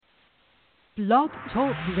Blog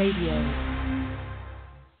Talk Radio.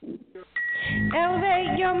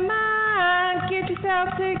 Elevate your mind, get yourself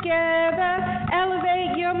together.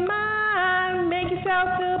 Elevate your mind, make yourself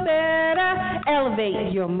feel better.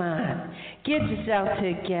 Elevate your mind, get yourself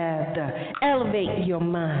together. Elevate your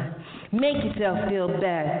mind, make yourself feel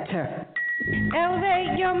better.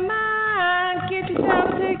 Elevate your mind, get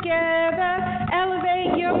yourself together.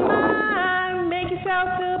 Elevate your mind, make yourself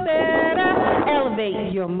feel better.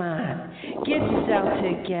 Elevate your mind, get yourself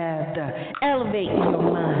together. Elevate your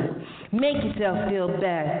mind, make yourself feel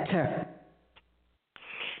better.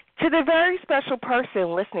 To the very special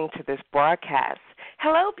person listening to this broadcast,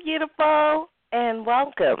 hello, beautiful, and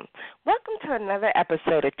welcome. Welcome to another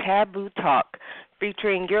episode of Taboo Talk,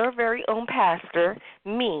 featuring your very own pastor,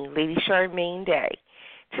 me, Lady Charmaine Day.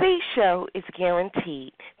 Today's show is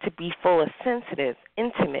guaranteed to be full of sensitive,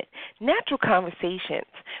 intimate, natural conversations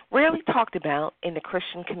rarely talked about in the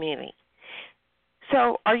Christian community.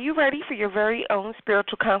 So, are you ready for your very own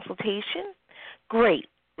spiritual consultation? Great.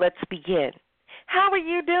 Let's begin. How are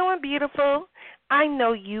you doing, beautiful? I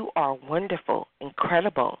know you are wonderful,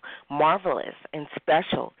 incredible, marvelous, and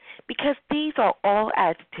special, because these are all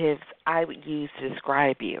adjectives I would use to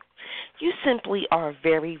describe you. You simply are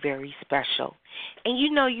very, very special. And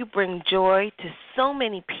you know you bring joy to so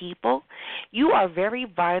many people. You are very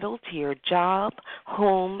vital to your job,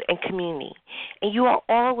 home, and community. And you are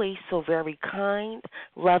always so very kind,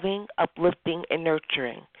 loving, uplifting, and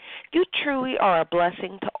nurturing. You truly are a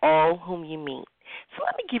blessing to all whom you meet. So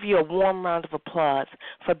let me give you a warm round of applause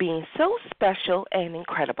for being so special and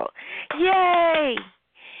incredible. Yay!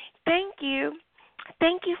 Thank you.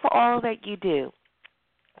 Thank you for all that you do.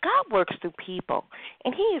 God works through people,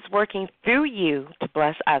 and He is working through you to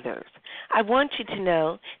bless others. I want you to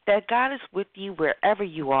know that God is with you wherever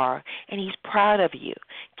you are, and He's proud of you.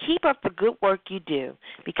 Keep up the good work you do,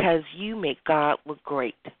 because you make God look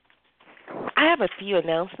great. I have a few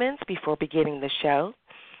announcements before beginning the show.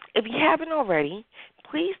 If you haven't already,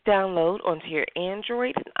 please download onto your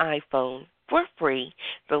Android and iPhone for free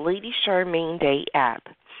the Lady Charmaine Day app.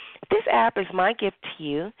 This app is my gift to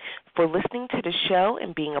you for listening to the show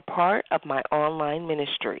and being a part of my online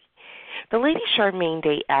ministry. The Lady Charmaine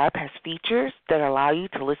Day app has features that allow you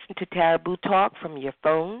to listen to Taboo Talk from your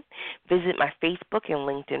phone, visit my Facebook and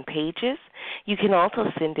LinkedIn pages. You can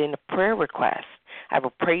also send in a prayer request. I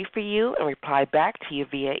will pray for you and reply back to you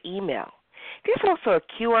via email. There's also a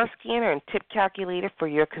QR scanner and tip calculator for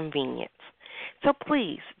your convenience. So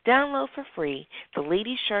please download for free the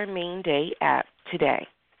Lady Charmaine Day app today.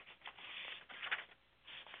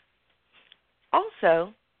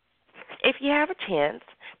 Also, if you have a chance,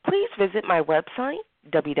 please visit my website,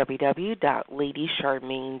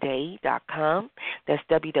 www.ladycharmaineday.com. That's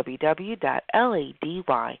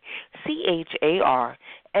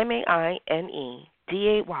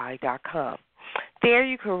www.ladycharmaineday.com. There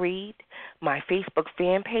you can read my Facebook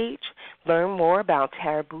fan page, learn more about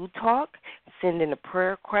Taboo Talk, send in a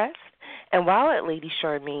prayer request, and while at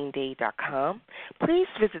ladycharmaineday.com, please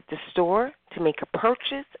visit the store to make a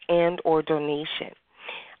purchase and or donation.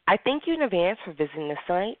 I thank you in advance for visiting the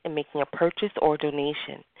site and making a purchase or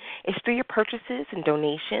donation. It's through your purchases and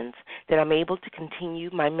donations that I'm able to continue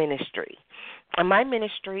my ministry. And my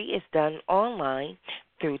ministry is done online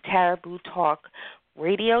through Taboo Talk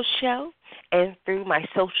radio show and through my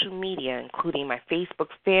social media, including my Facebook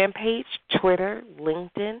fan page, Twitter,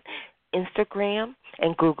 LinkedIn, Instagram,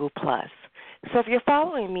 and Google+. So if you're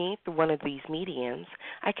following me through one of these mediums,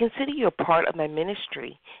 I consider you a part of my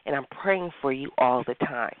ministry, and I'm praying for you all the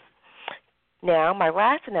time. Now, my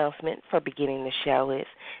last announcement for beginning the show is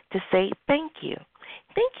to say thank you.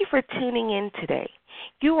 Thank you for tuning in today.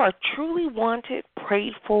 You are truly wanted,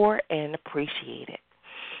 prayed for, and appreciated.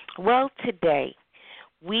 Well, today,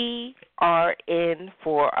 we are in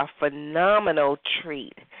for a phenomenal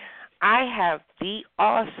treat. I have the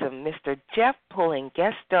awesome Mr. Jeff Pullen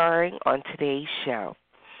guest starring on today's show.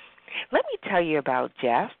 Let me tell you about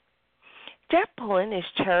Jeff. Jeff Pullen is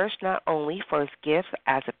cherished not only for his gifts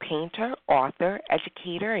as a painter, author,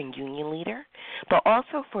 educator, and union leader, but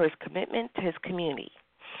also for his commitment to his community.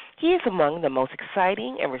 He is among the most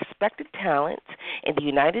exciting and respected talents in the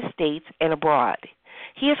United States and abroad.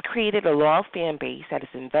 He has created a loyal fan base that is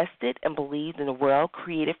invested and believes in the world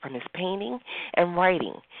created from his painting and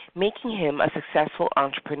writing, making him a successful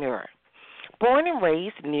entrepreneur. Born and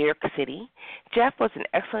raised in New York City, Jeff was an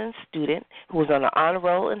excellent student who was on an honor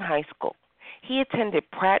roll in high school. He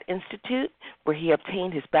attended Pratt Institute, where he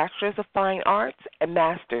obtained his Bachelor's of Fine Arts and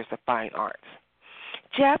Master's of Fine Arts.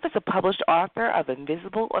 Jeff is a published author of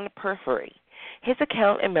Invisible on the Periphery, his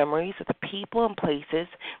account and memories of the people and places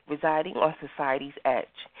residing on society's edge,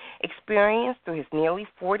 experienced through his nearly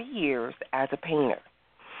 40 years as a painter.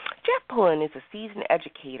 Jeff Pullen is a seasoned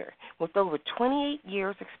educator with over 28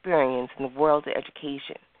 years' experience in the world of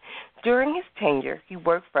education. During his tenure, he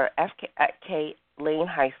worked for F.K. Lane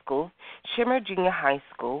High School, Shimmer Junior High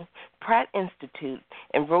School, Pratt Institute,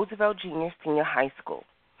 and Roosevelt Junior Senior High School.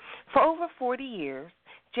 For over 40 years,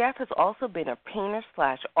 Jeff has also been a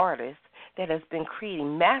painter/artist that has been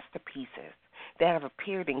creating masterpieces that have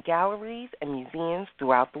appeared in galleries and museums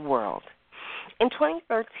throughout the world. In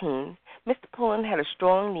 2013, Mr. Pullen had a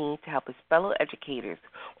strong need to help his fellow educators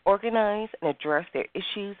organize and address their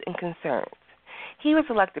issues and concerns. He was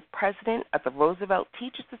elected president of the Roosevelt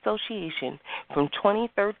Teachers Association from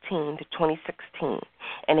 2013 to 2016,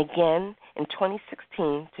 and again in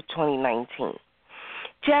 2016 to 2019.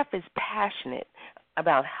 Jeff is passionate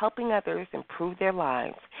about helping others improve their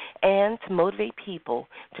lives and to motivate people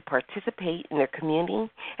to participate in their community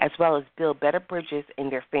as well as build better bridges in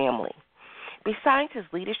their family. Besides his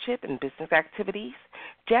leadership and business activities,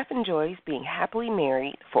 Jeff enjoys being happily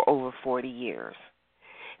married for over 40 years.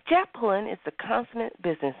 Jeff Pullen is the consummate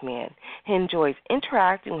businessman. He enjoys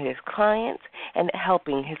interacting with his clients and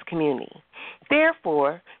helping his community.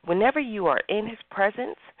 Therefore, whenever you are in his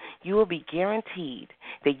presence, you will be guaranteed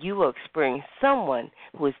that you will experience someone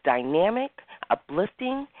who is dynamic,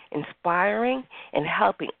 uplifting, inspiring, and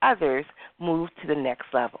helping others move to the next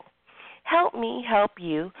level. Help me help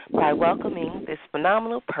you by welcoming this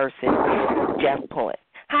phenomenal person, Jeff Pullen.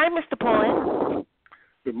 Hi, Mr. Pullen.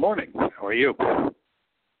 Good morning. How are you?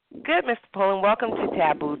 Good, Mr. Pullen. Welcome to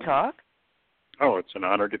Taboo Talk. Oh, it's an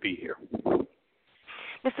honor to be here.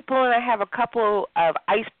 Mr. Pullen, I have a couple of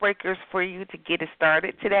icebreakers for you to get us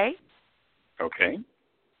started today. Okay.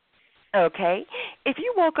 Okay. If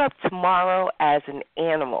you woke up tomorrow as an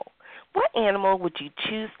animal, what animal would you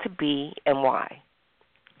choose to be and why?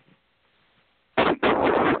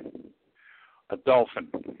 A dolphin.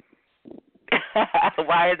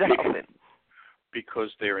 Why a dolphin? Because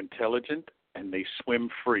they're intelligent and they swim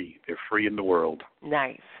free. They're free in the world.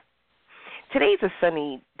 Nice. Today's a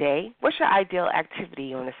sunny day. What's your ideal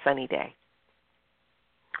activity on a sunny day?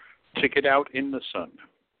 Take it out in the sun.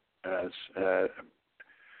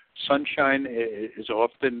 Sunshine is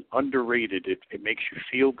often underrated. It makes you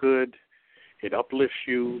feel good. It uplifts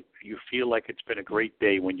you. You feel like it's been a great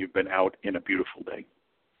day when you've been out in a beautiful day.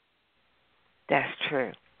 That's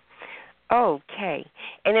true. Okay.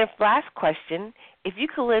 And then last question, if you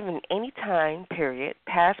could live in any time period,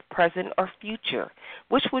 past, present, or future,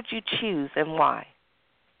 which would you choose and why?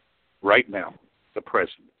 Right now, the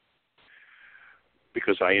present.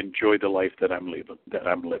 Because I enjoy the life that I'm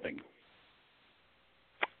living.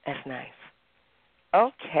 That's nice.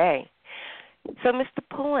 Okay. So, Mr.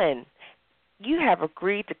 Pullen, you have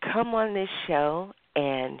agreed to come on this show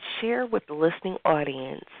and share with the listening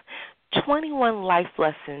audience 21 life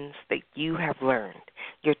lessons that you have learned,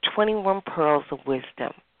 your 21 pearls of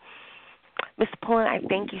wisdom. Mr. Pullen, I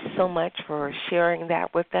thank you so much for sharing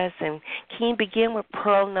that with us. And can you begin with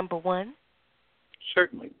pearl number one?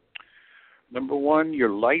 Certainly. Number one, your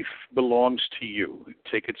life belongs to you.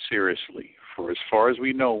 Take it seriously. For as far as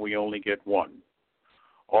we know, we only get one.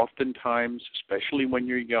 Oftentimes, especially when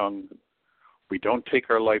you're young, we don't take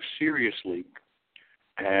our life seriously.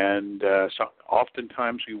 And so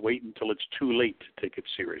oftentimes we wait until it's too late to take it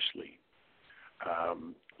seriously.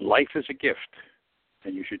 Life is a gift,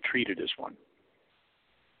 and you should treat it as one.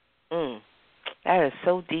 That is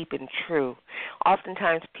so deep and true.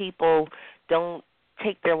 Oftentimes people don't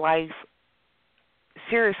take their life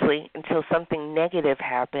seriously until something negative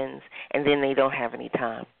happens, and then they don't have any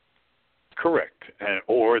time. Correct.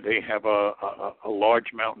 Or they have a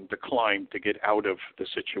large mountain to climb to get out of the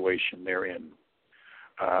situation they're in.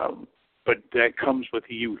 But that comes with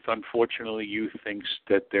youth. Unfortunately, youth thinks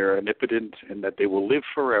that they're omnipotent and that they will live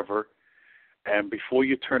forever. And before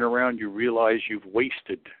you turn around, you realize you've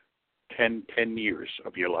wasted 10 years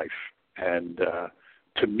of your life. And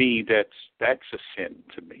to me, that's a sin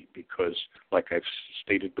to me because, like I've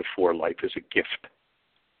stated before, life is a gift.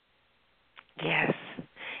 Yes,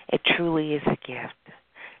 it truly is a gift.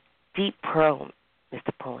 Deep pearl,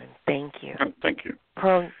 Mr. Pullen. Thank you. Thank you.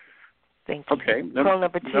 Pearl. Thank you. Okay. Pearl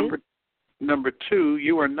number two. Number two,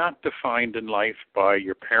 you are not defined in life by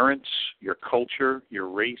your parents, your culture, your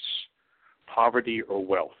race, poverty, or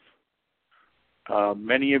wealth.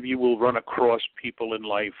 Many of you will run across people in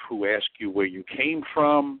life who ask you where you came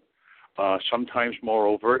from. Sometimes more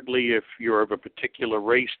overtly, if you're of a particular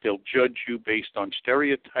race, they'll judge you based on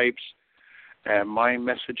stereotypes. And my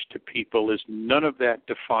message to people is none of that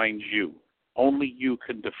defines you. Only you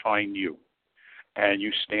can define you. and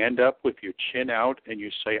you stand up with your chin out and you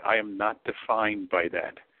say, I am not defined by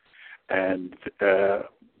that. And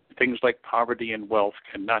things like poverty and wealth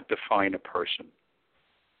cannot define a person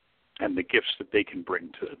and the gifts that they can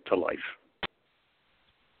bring to life.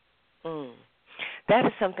 That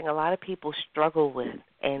is something a lot of people struggle with.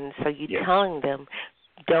 And so you're Yes. telling them,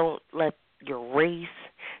 don't let your race,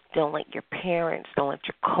 don't let your parents, don't let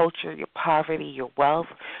your culture, your poverty, your wealth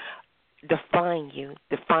define you,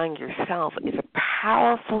 define yourself, is a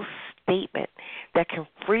powerful statement that can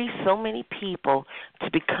free so many people to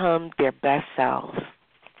become their best selves.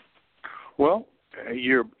 Well,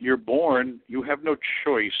 you're born, you have no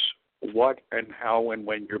choice what and how and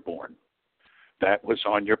when you're born. That was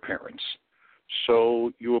on your parents.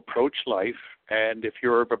 So you approach life, and if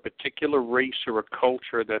you're of a particular race or a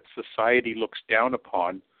culture that society looks down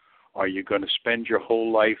upon, are you going to spend your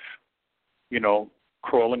whole life,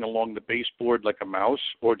 crawling along the baseboard like a mouse,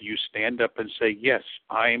 or do you stand up and say, yes,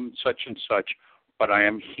 I'm such and such, but I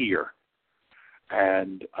am here,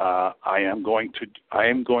 and I am going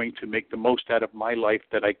to make the most out of my life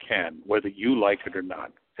that I can, whether you like it or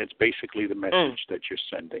not. It's basically the message that you're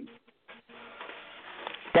sending.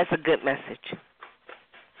 That's a good message.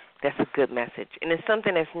 That's a good message. And it's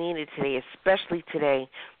something that's needed today, especially today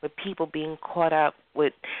with people being caught up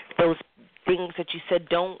with those things that you said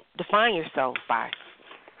don't define yourself by.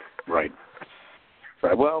 Right.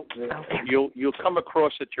 Well, okay. You'll come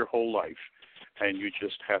across it your whole life, and you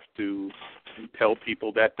just have to tell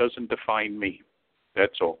people that doesn't define me.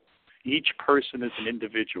 That's all. Each person is an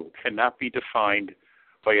individual, cannot be defined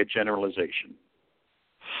by a generalization.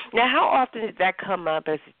 Now, how often did that come up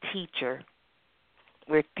as a teacher,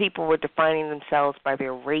 where people were defining themselves by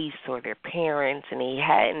their race or their parents, and they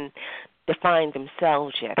hadn't defined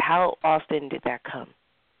themselves yet? How often did that come?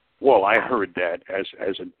 Well, I heard that as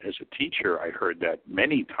a teacher. I heard that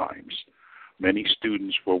many times. Many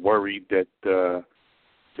students were worried that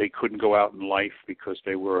they couldn't go out in life because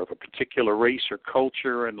they were of a particular race or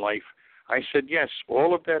culture in life. I said, yes,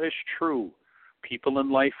 all of that is true. People in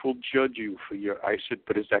life will judge you for your... I said,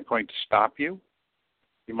 but is that going to stop you?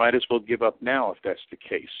 You might as well give up now if that's the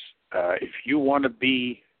case. If you want to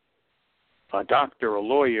be a doctor, a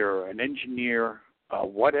lawyer, an engineer,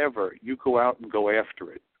 whatever, you go out and go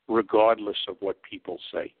after it, regardless of what people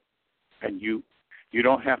say. And you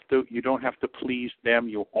don't have to please them.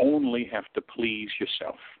 You only have to please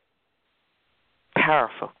yourself.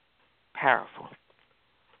 Powerful.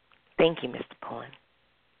 Thank you, Mr. Pullen.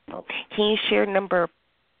 Okay. Can you share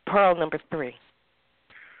pearl number 3?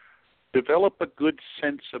 Develop a good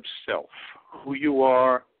sense of self, who you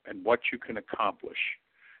are and what you can accomplish.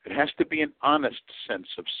 It has to be an honest sense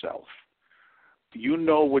of self. You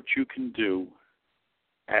know what you can do,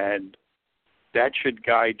 and that should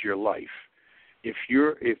guide your life. If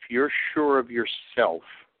you're sure of yourself,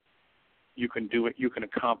 you can do it. You can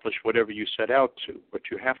accomplish whatever you set out to. But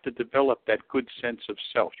you have to develop that good sense of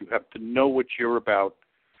self. You have to know what you're about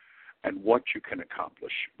and what you can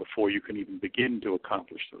accomplish before you can even begin to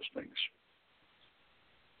accomplish those things.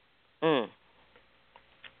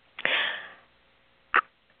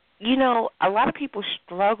 A lot of people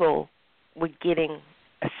struggle with getting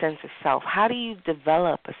a sense of self. How do you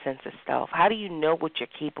develop a sense of self? How do you know what you're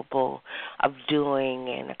capable of doing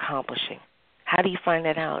and accomplishing? How do you find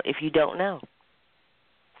that out if you don't know?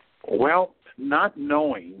 Well, not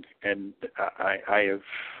knowing, and I have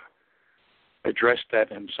addressed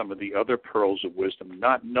that in some of the other pearls of wisdom.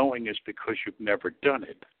 Not knowing is because you've never done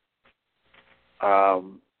it.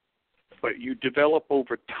 But you develop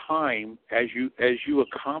over time as you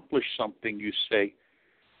accomplish something. You say,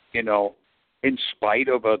 in spite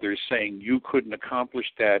of others saying you couldn't accomplish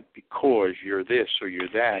that because you're this or you're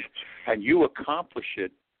that, and you accomplish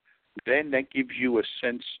it, then that gives you a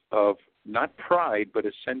sense of not pride, but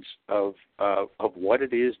a sense of what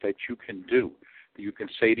it is that you can do. You can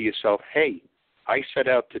say to yourself, hey, I set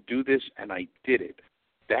out to do this and I did it.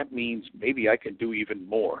 That means maybe I can do even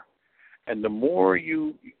more. And the more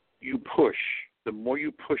you push, the more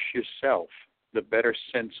you push yourself, the better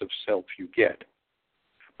sense of self you get.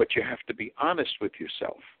 But you have to be honest with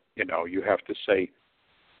yourself. You have to say,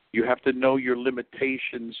 you have to know your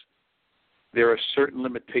limitations. There are certain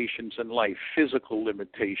limitations in life, physical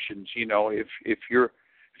limitations. If you're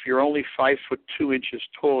only 5'2"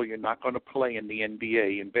 tall, you're not going to play in the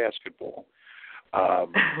NBA in basketball.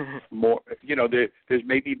 There's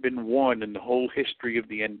maybe been one in the whole history of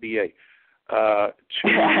the NBA.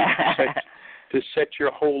 To set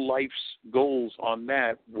your whole life's goals on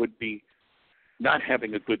that would be not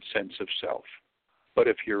having a good sense of self. But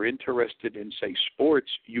if you're interested in, say, sports,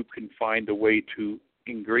 you can find a way to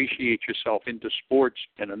ingratiate yourself into sports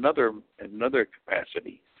in another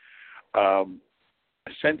capacity. A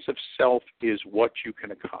sense of self is what you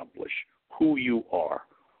can accomplish, who you are,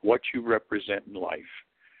 what you represent in life.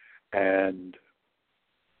 And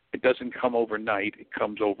it doesn't come overnight. It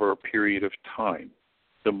comes over a period of time.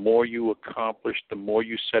 The more you accomplish, the more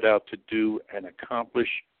you set out to do and accomplish,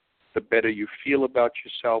 the better you feel about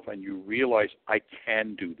yourself, and you realize, I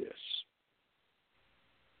can do this.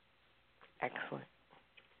 Excellent.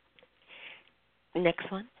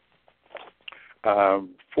 Next one.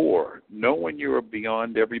 4, know when you are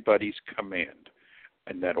beyond everybody's command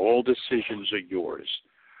and that all decisions are yours.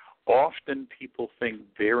 Often people think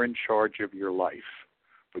they're in charge of your life,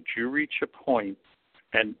 but you reach a point,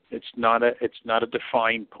 and it's not a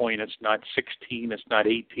defined point. It's not 16, it's not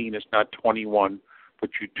 18, it's not 21, but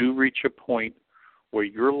you do reach a point where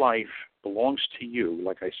your life belongs to you,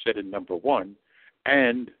 like I said in number 1,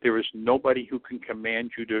 and there is nobody who can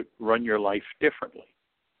command you to run your life differently.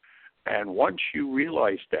 And once you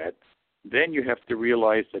realize that, then you have to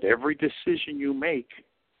realize that every decision you make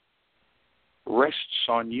rests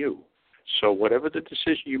on you. So whatever the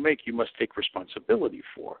decision you make, you must take responsibility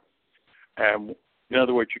for. In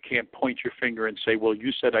other words, you can't point your finger and say, well,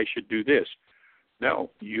 you said I should do this. No,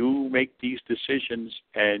 you make these decisions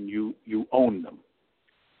and you own them,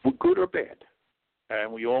 good or bad.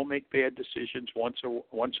 And we all make bad decisions once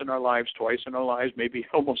in our lives, twice in our lives, maybe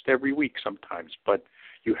almost every week sometimes. But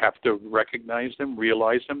you have to recognize them,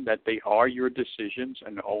 realize them, that they are your decisions,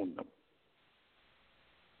 and own them.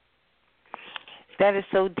 That is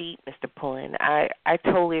so deep, Mr. Pullen. I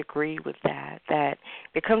totally agree with that, that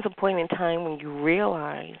there comes a point in time when you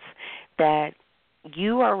realize that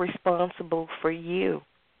you are responsible for you.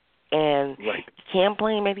 And right. You can't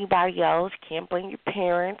blame anybody else. You can't blame your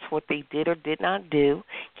parents for what they did or did not do.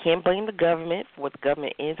 You can't blame the government for what the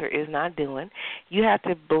government is or is not doing. You have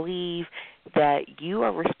to believe that you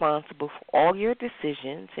are responsible for all your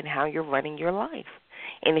decisions and how you're running your life.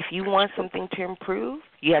 And if you want something to improve,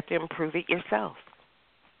 you have to improve it yourself.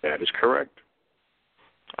 That is correct.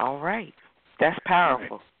 All right. That's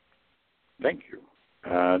powerful. Right. Thank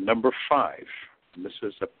you. Number 5, and this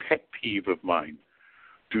is a pet peeve of mine.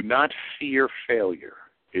 Do not fear failure.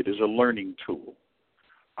 It is a learning tool.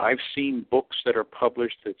 I've seen books that are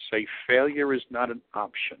published that say failure is not an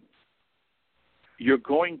option. You're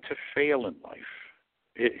going to fail in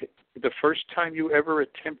life. The first time you ever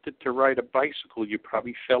attempted to ride a bicycle, you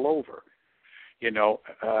probably fell over.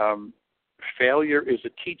 Failure is a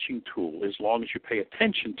teaching tool as long as you pay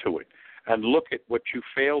attention to it and look at what you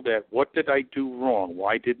failed at. What did I do wrong?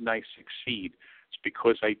 Why didn't I succeed? It's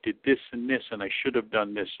because I did this and this, and I should have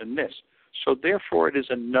done this and this. So therefore, it is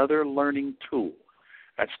another learning tool.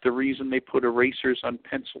 That's the reason they put erasers on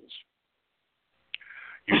pencils.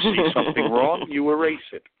 You see something wrong, you erase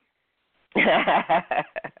it.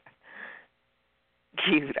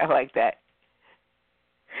 Cute. I like that.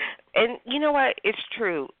 And you know what? It's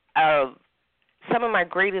true. Some of my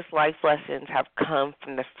greatest life lessons have come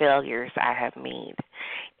from the failures I have made.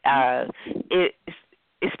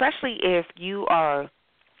 Especially if you are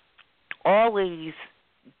always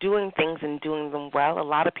doing things and doing them well. A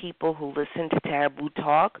lot of people who listen to Taboo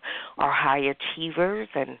Talk are high achievers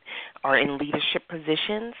and are in leadership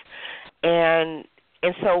positions. And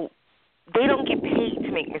so they don't get paid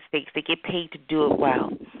to make mistakes. They get paid to do it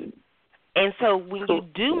well. And so when you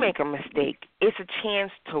do make a mistake, it's a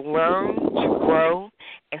chance to learn, to grow,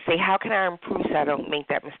 and say, how can I improve so I don't make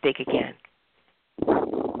that mistake again?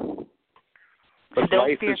 But so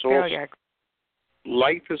don't fear failure.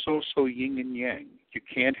 Life is also yin and yang. You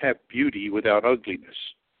can't have beauty without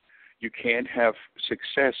ugliness. You can't have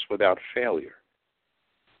success without failure.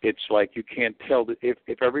 It's like you can't tell that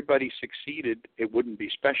if everybody succeeded, it wouldn't be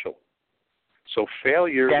special. So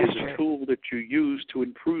failure is a tool that you use to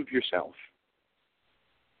improve yourself.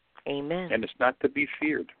 Amen. And it's not to be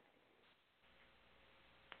feared.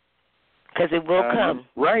 Because it will come.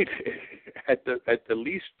 Right. At the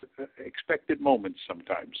least expected moments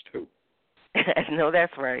sometimes, too. No,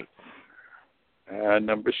 that's right.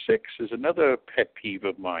 Number 6 is another pet peeve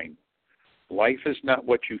of mine. Life is not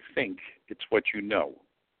what you think, it's what you know.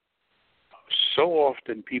 So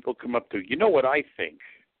often people come up to, you know what I think?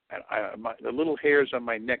 And the little hairs on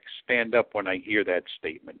my neck stand up when I hear that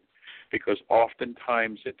statement, because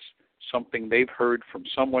oftentimes it's something they've heard from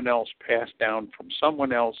someone else, passed down from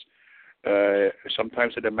someone else.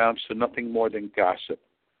 Sometimes it amounts to nothing more than gossip.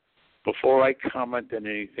 Before I comment on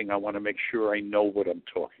anything, I want to make sure I know what I'm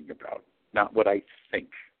talking about, not what I think.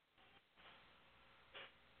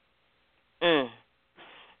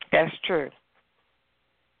 That's true.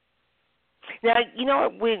 Now, you know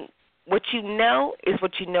what, what you know is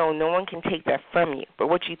what you know. No one can take that from you. But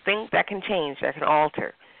what you think, that can change, that can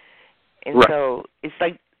alter. And right. so it's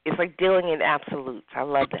like dealing in absolutes. I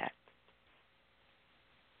love that.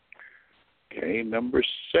 Okay, number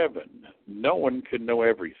 7. No one can know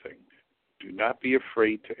everything. Do not be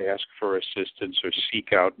afraid to ask for assistance or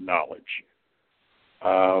seek out knowledge.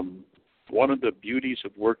 One of the beauties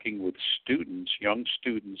of working with students, young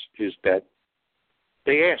students, is that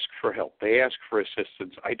they ask for help. They ask for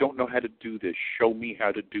assistance. I don't know how to do this. Show me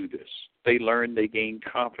how to do this. They learn, they gain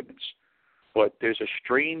confidence. But there's a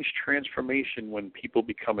strange transformation when people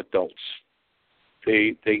become adults.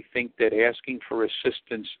 They think that asking for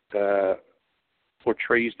assistance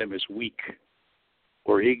portrays them as weak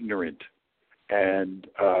or ignorant. And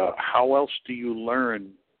how else do you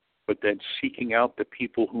learn but then seeking out the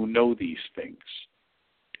people who know these things?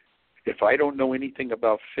 If I don't know anything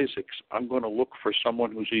about physics, I'm going to look for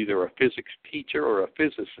someone who's either a physics teacher or a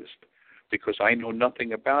physicist because I know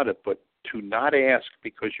nothing about it. But to not ask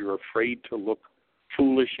because you're afraid to look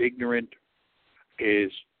foolish, ignorant,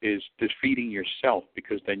 is defeating yourself,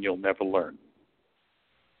 because then you'll never learn.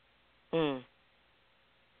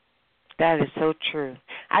 That is so true.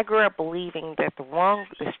 I grew up believing that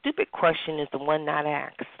the stupid question is the one not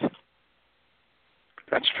asked.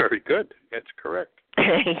 That's very good. That's correct.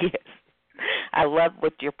 Yes. I love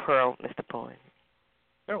with your pearl, Mr. Pullen.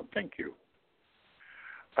 Oh, thank you.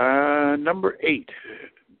 Number 8,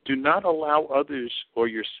 do not allow others or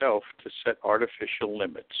yourself to set artificial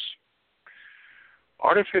limits.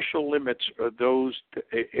 Artificial limits are those,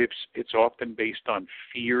 it's often based on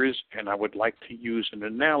fears, and I would like to use an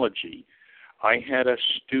analogy. I had a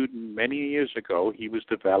student many years ago. He was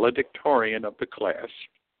the valedictorian of the class,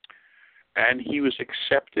 and he was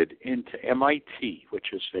accepted into MIT, which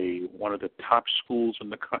is one of the top schools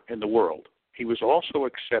in the world. He was also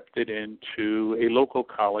accepted into a local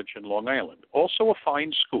college in Long Island, also a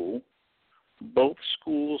fine school. Both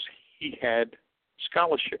schools he had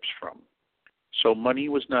scholarships from, so money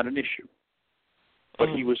was not an issue. But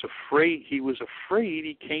he was afraid.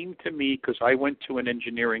 He came to me because I went to an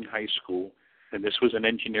engineering high school, and this was an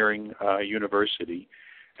engineering university.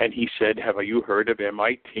 And he said, "Have you heard of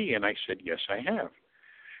MIT?" And I said, "Yes, I have.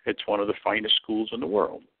 It's one of the finest schools in the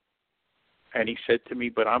world." And he said to me,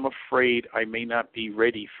 "But I'm afraid I may not be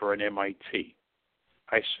ready for an MIT."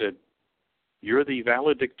 I said, "You're the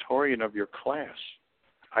valedictorian of your class."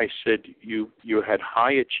 I said, you had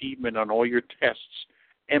high achievement on all your tests.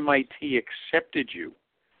 MIT accepted you.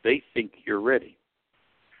 They think you're ready.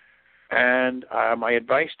 And my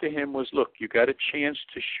advice to him was, look, you got a chance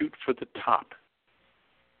to shoot for the top.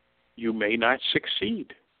 You may not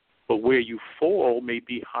succeed, but where you fall may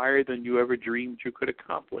be higher than you ever dreamed you could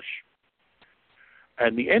accomplish.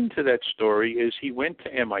 And the end to that story is he went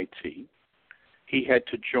to MIT. He had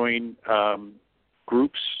to join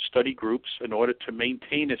study groups, in order to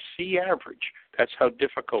maintain a C average. That's how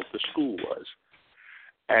difficult the school was.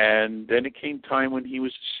 And then it came time when he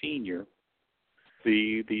was a senior.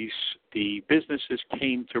 The businesses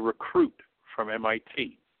came to recruit from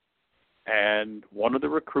MIT. And one of the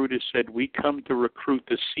recruiters said, "We come to recruit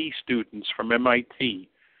the C students from MIT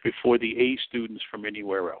before the A students from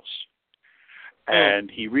anywhere else." And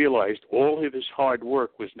he realized all of his hard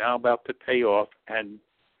work was now about to pay off, and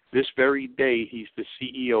this very day he's the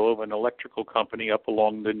CEO of an electrical company up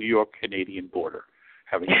along the New York-Canadian border,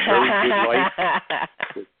 having a very good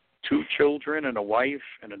life with 2 children and a wife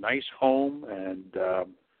and a nice home, and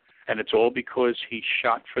it's all because he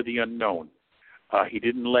shot for the unknown. He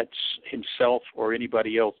didn't let himself or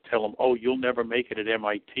anybody else tell him, "Oh, you'll never make it at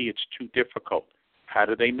MIT. It's too difficult." How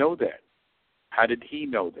do they know that? How did he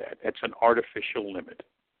know that? That's an artificial limit.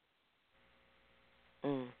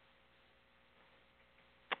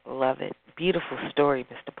 Love it. Beautiful story,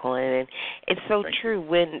 Mr. Pullen. And it's so true.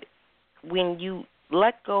 When you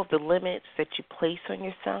let go of the limits that you place on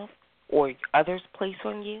yourself or others place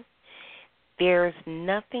on you, there's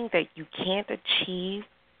nothing that you can't achieve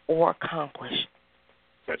or accomplish.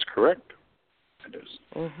 That's correct. It is.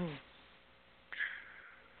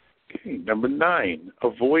 Okay, number 9,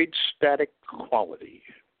 avoid static quality.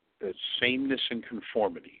 That's sameness and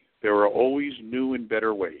conformity. There are always new and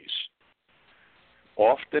better ways.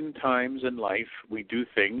 Oftentimes in life, we do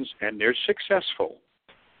things and they're successful,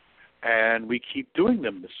 and we keep doing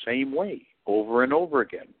them the same way over and over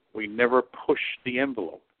again. We never push the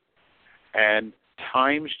envelope. And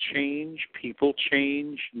times change, people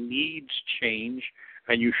change, needs change,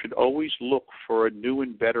 and you should always look for a new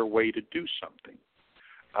and better way to do something.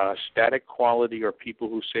 Static quality are people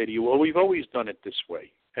who say to you, "Well, we've always done it this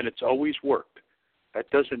way, and it's always worked." That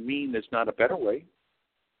doesn't mean there's not a better way.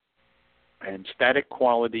 And static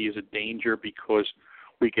quality is a danger because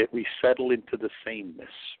we settle into the sameness.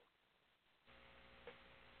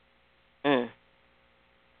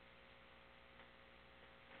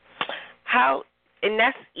 And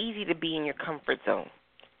that's easy to be in your comfort zone.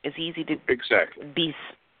 It's easy to be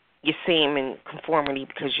your same in conformity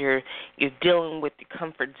because you're dealing with the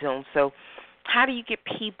comfort zone. So how do you get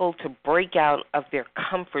people to break out of their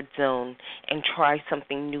comfort zone and try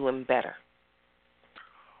something new and better?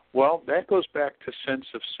 Well, that goes back to sense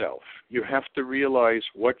of self. You have to realize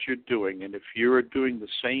what you're doing, and if you're doing the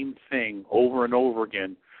same thing over and over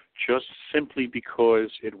again just simply because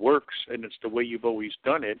it works and it's the way you've always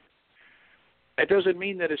done it, that doesn't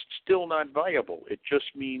mean that it's still not viable. It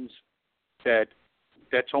just means that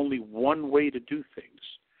that's only one way to do things.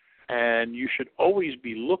 And you should always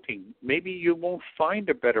be looking. Maybe you won't find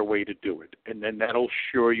a better way to do it, and then that'll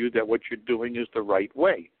assure you that what you're doing is the right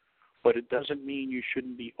way. But it doesn't mean you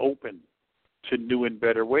shouldn't be open to new and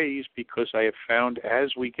better ways, because I have found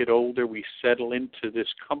as we get older, we settle into this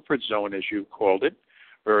comfort zone, as you called it,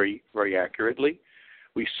 very, very accurately.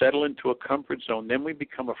 We settle into a comfort zone, then we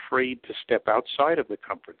become afraid to step outside of the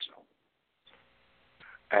comfort zone.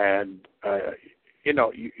 And,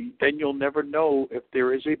 then you'll never know if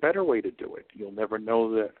there is a better way to do it. You'll never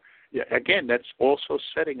know that. Yeah, again, that's also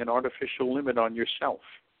setting an artificial limit on yourself.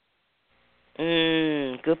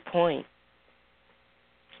 Good point.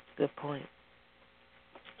 Good point.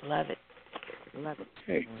 Love it. Love it.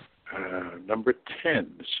 Okay. Number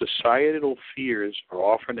 10, societal fears are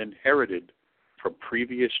often inherited from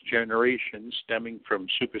previous generations stemming from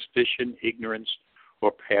superstition, ignorance,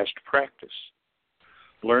 or past practice.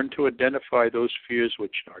 Learn to identify those fears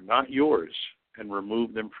which are not yours and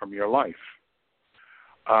remove them from your life.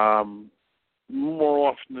 More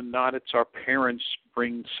often than not, it's our parents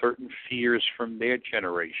bring certain fears from their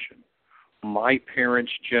generation. My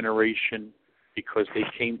parents' generation, because they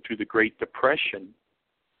came through the Great Depression,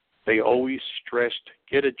 they always stressed,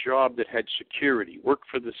 get a job that had security, work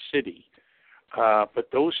for the city.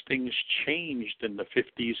 But those things changed in the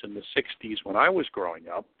 50s and the 60s when I was growing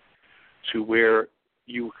up to where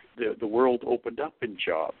the world opened up in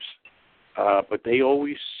jobs. But they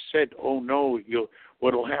always said, oh, no,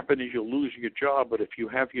 what will happen is you'll lose your job, but if you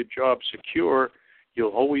have your job secure,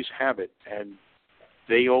 you'll always have it. And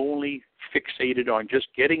they only fixated on just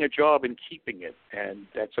getting a job and keeping it, and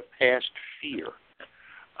that's a past fear.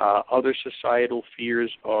 Other societal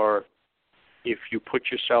fears are if you put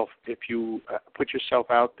yourself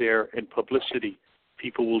out there in publicity,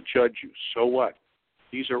 people will judge you. So what?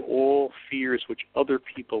 These are all fears which other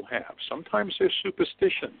people have. Sometimes they're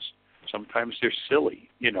superstitions. Sometimes they're silly.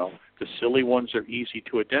 The silly ones are easy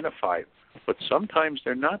to identify, but sometimes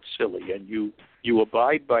they're not silly, and you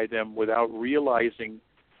abide by them without realizing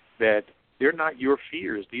that they're not your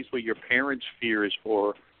fears. These were your parents' fears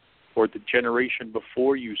or the generation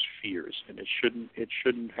before you's fears, and it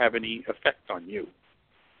shouldn't have any effect on you.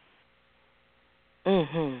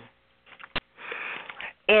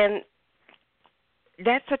 And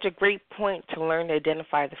that's such a great point, to learn to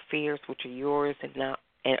identify the fears which are yours and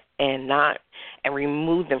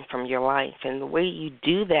remove them from your life. And the way you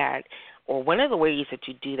do that, or one of the ways that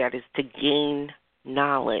you do that, is to gain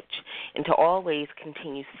knowledge and to always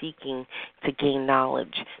continue seeking to gain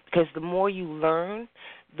knowledge, because the more you learn,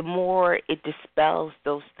 the more it dispels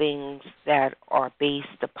those things that are based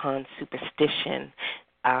upon superstition,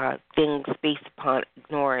 things based upon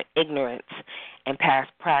ignorance and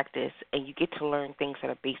past practice, and you get to learn things that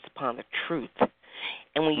are based upon the truth.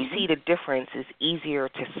 And when you see the difference, it's easier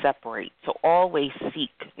to separate. So always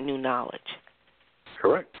seek new knowledge.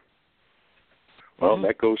 Correct. Well,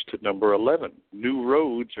 that goes to number 11. New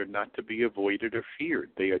roads are not to be avoided or feared.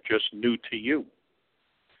 They are just new to you.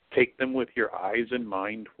 Take them with your eyes and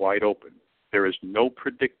mind wide open. There is no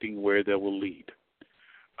predicting where they will lead.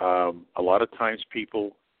 A lot of times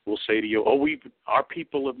people will say to you, our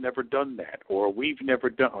people have never done that, or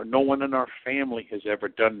no one in our family has ever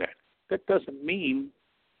done that. That doesn't mean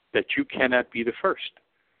that you cannot be the first.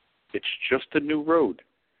 It's just a new road.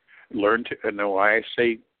 Learn to know why I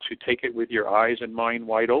say to take it with your eyes and mind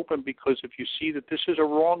wide open, because if you see that this is a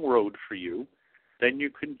wrong road for you, then you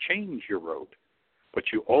can change your road. But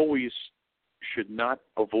you always should not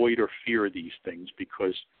avoid or fear these things,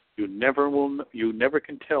 because you never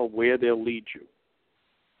can tell where they'll lead you.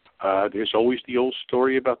 There's always the old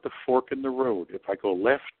story about the fork in the road. If I go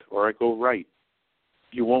left or I go right,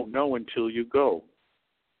 you won't know until you go.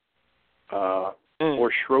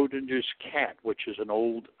 Or Schrodinger's cat, which is an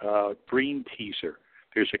old brain teaser.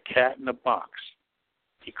 There's a cat in a box.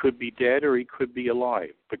 He could be dead or he could be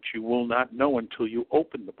alive, but you will not know until you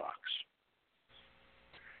open the box.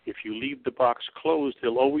 If you leave the box closed,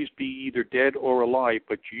 he'll always be either dead or alive,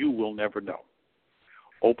 but you will never know.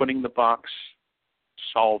 Opening the box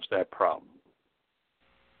solves that problem.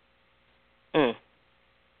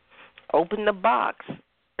 Open the box.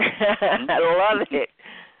 I love it.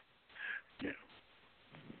 Yeah.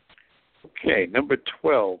 Okay, number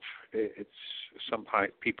 12. It's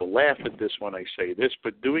sometimes people laugh at this when I say this,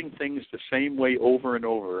 but doing things the same way over and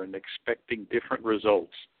over and expecting different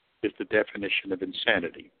results is the definition of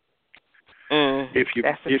insanity. If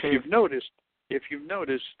you've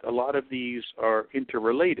noticed, a lot of these are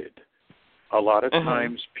interrelated. A lot of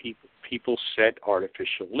times people set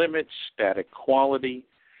artificial limits, static quality,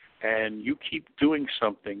 and you keep doing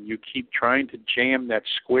something. You keep trying to jam that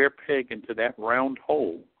square peg into that round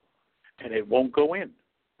hole, and it won't go in.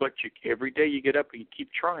 But every day you get up and you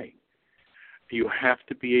keep trying. You have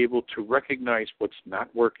to be able to recognize what's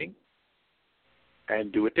not working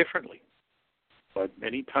and do it differently. But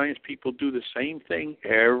many times people do the same thing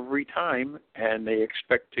every time, and they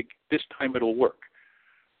expect this time it'll work.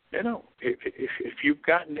 You know, if you've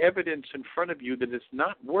gotten evidence in front of you that it's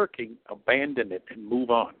not working, abandon it and move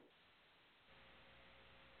on.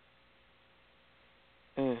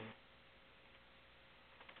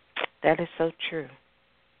 That is so true.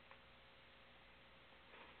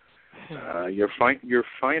 Your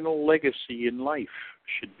final legacy in life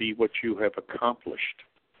should be what you have accomplished.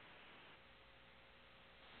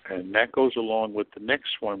 And that goes along with the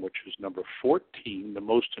next one, which is number 14. The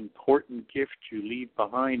most important gift you leave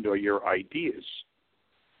behind are your ideas.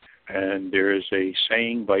 And there is a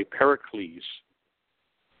saying by Pericles,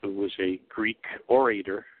 who was a Greek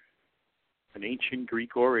orator, an ancient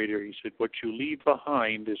Greek orator. He said, what you leave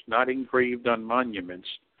behind is not engraved on monuments,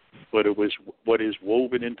 but it was what is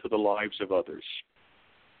woven into the lives of others.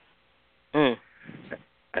 And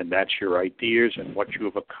that's your ideas and what you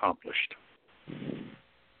have accomplished.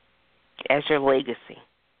 As your legacy.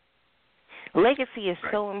 Legacy is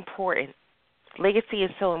so important. Legacy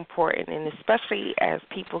is so important, and especially as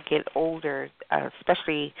people get older,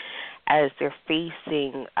 especially as they're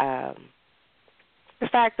facing the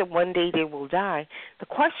fact that one day they will die, the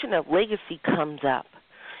question of legacy comes up,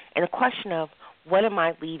 and the question of what am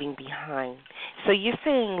I leaving behind? So you're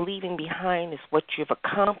saying leaving behind is what you've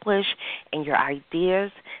accomplished and your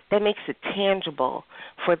ideas. That makes it tangible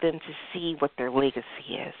for them to see what their legacy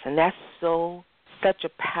is. And that's such a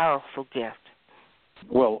powerful gift.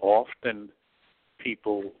 Well, often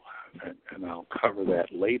people, and I'll cover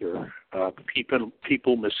that later,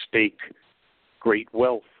 people mistake great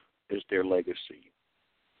wealth as their legacy.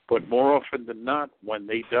 But more often than not, when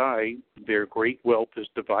they die, their great wealth is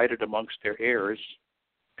divided amongst their heirs,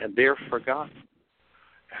 and they're forgotten.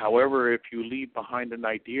 However, if you leave behind an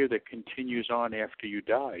idea that continues on after you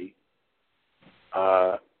die,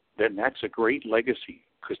 then that's a great legacy,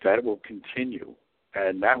 because that will continue.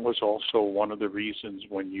 And that was also one of the reasons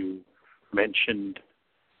when you mentioned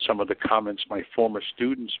some of the comments my former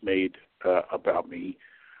students made about me,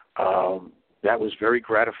 that was very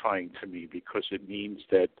gratifying to me, because it means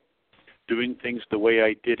that doing things the way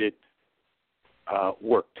I did it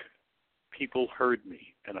worked. People heard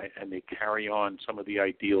me, and they carry on some of the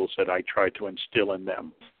ideals that I tried to instill in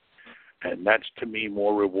them. And that's, to me,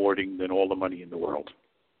 more rewarding than all the money in the world.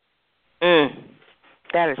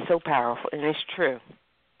 That is so powerful, and it's true.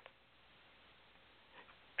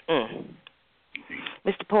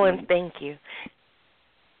 Mr. Pullen, thank you.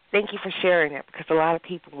 Thank you for sharing that, because a lot of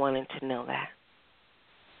people wanted to know that.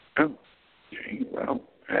 Oh, okay, well,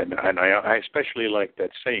 and I especially like that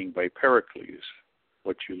saying by Pericles,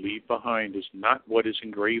 what you leave behind is not what is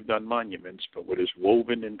engraved on monuments, but what is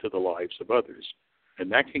woven into the lives of others.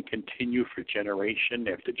 And that can continue for generation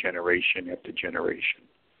after generation after generation.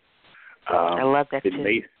 I love that,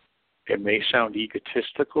 too. It may sound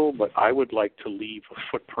egotistical, but I would like to leave a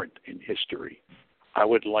footprint in history. I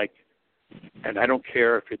would like, and I don't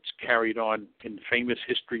care if it's carried on in famous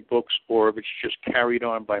history books or if it's just carried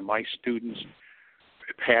on by my students,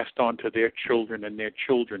 passed on to their children and their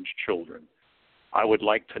children's children. I would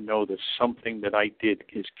like to know that something that I did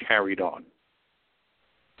is carried on,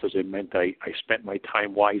 because it meant I spent my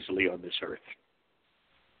time wisely on this earth.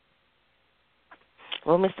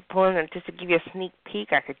 Well, Mr. Pullen, just to give you a sneak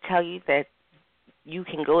peek, I could tell you that you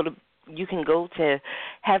can go to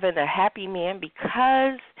heaven a happy man,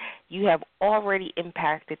 because you have already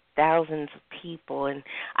impacted thousands of people. And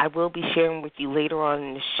I will be sharing with you later on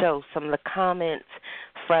in the show some of the comments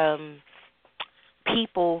from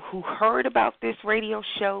people who heard about this radio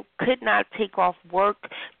show, could not take off work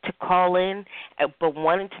to call in, but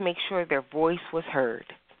wanted to make sure their voice was heard.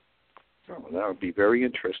 Oh, well, that would be very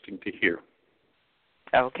interesting to hear.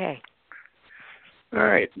 Okay. All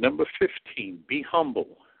right, number 15, be humble.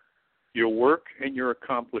 Your work and your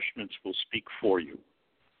accomplishments will speak for you.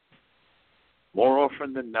 More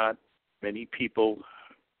often than not, many people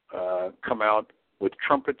come out with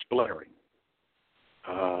trumpets blaring,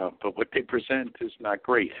 but what they present is not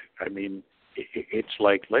great. I mean, it's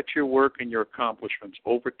like, let your work and your accomplishments,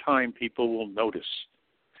 over time, people will notice.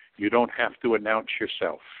 You don't have to announce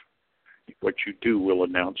yourself. What you do will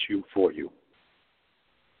announce you for you.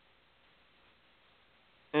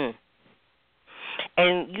 Mm.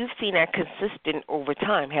 And you've seen that consistent over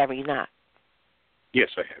time, have you not? Yes,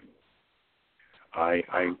 I have.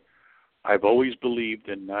 I've always believed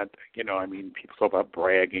in not, I mean, people talk about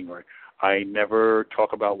bragging, or I never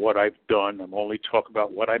talk about what I've done. I'm only talk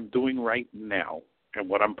about what I'm doing right now and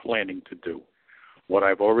what I'm planning to do. What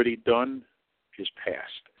I've already done is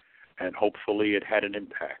past, and hopefully it had an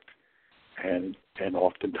impact. And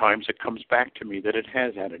oftentimes it comes back to me that it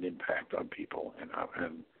has had an impact on people, and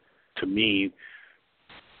to me,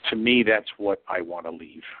 that's what I want to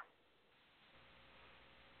leave.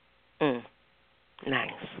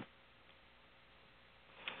 Nice.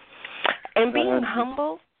 And being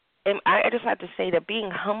humble, and I just have to say that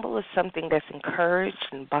being humble is something that's encouraged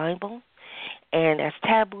in the Bible. And as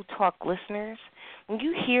Taboo Talk listeners, when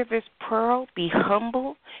you hear this pearl, be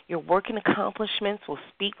humble, your work and accomplishments will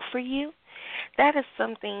speak for you. That is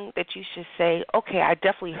something that you should say, okay, I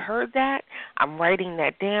definitely heard that, I'm writing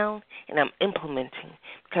that down, and I'm implementing.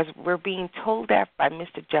 Because we're being told that by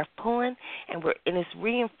Mr. Jeff Pullen, and it's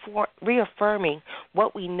reaffirming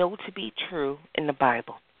what we know to be true in the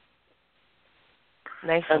Bible.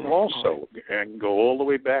 Nice. And also, and go all the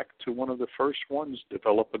way back to one of the first ones,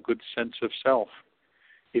 develop a good sense of self.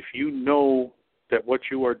 If you know that what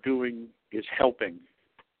you are doing is helping,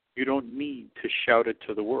 you don't need to shout it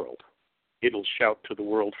to the world. It'll shout to the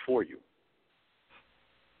world for you.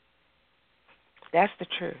 That's the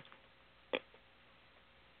truth.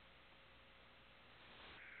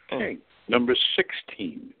 Okay, number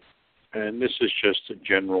 16, and this is just a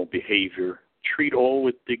general behavior. Treat all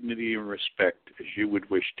with dignity and respect as you would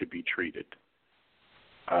wish to be treated.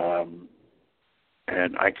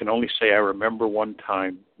 And I can only say I remember one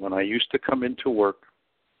time when I used to come into work,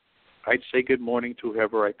 I'd say good morning to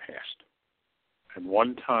whoever I passed. And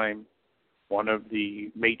one time, one of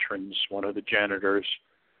the matrons, one of the janitors,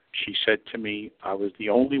 she said to me, I was the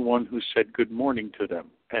only one who said good morning to them.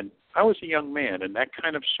 And I was a young man, and that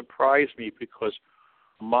kind of surprised me because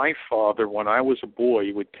my father, when I was a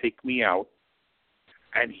boy, would take me out,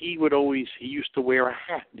 and he used to wear a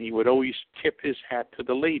hat, and he would always tip his hat to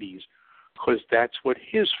the ladies because that's what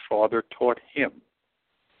his father taught him.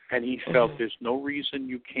 And he felt there's no reason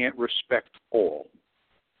you can't respect all.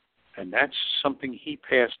 And that's something he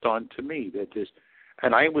passed on to me.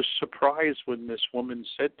 And I was surprised when this woman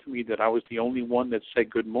said to me that I was the only one that said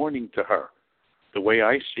good morning to her. The way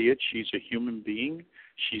I see it, she's a human being.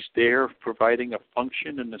 She's there providing a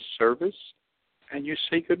function and a service, and you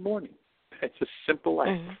say good morning. It's a simple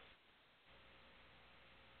act.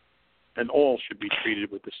 And all should be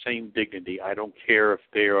treated with the same dignity. I don't care if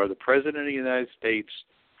they are the President of the United States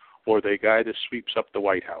or the guy that sweeps up the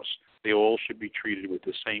White House. They all should be treated with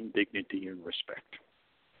the same dignity and respect.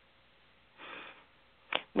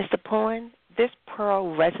 Mr. Pullen, this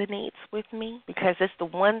pearl resonates with me because it's the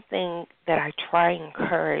one thing that I try and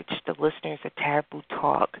encourage the listeners of Taboo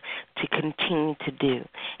Talk to continue to do,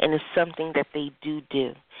 and it's something that they do.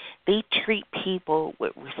 They treat people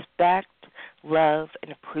with respect, love,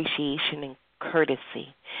 and appreciation and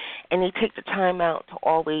courtesy, and they take the time out to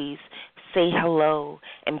always say hello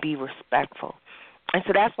and be respectful. And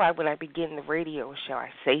so that's why when I begin the radio show, I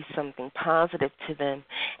say something positive to them,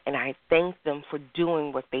 and I thank them for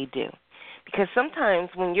doing what they do. Because sometimes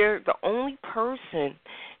when you're the only person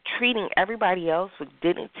treating everybody else with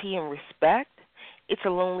dignity and respect, it's a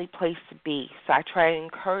lonely place to be. So I try to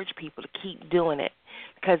encourage people to keep doing it.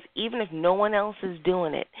 Because even if no one else is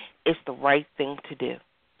doing it, it's the right thing to do.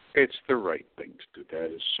 It's the right thing to do.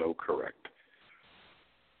 That is so correct.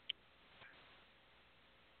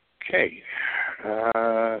 Okay.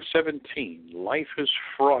 17. Life is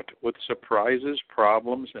fraught with surprises,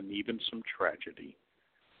 problems, and even some tragedy.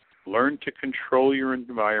 Learn to control your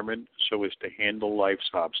environment so as to handle life's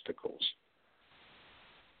obstacles.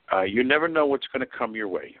 You never know what's going to come your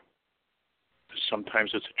way.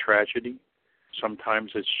 Sometimes it's a tragedy.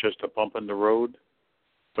 Sometimes it's just a bump in the road.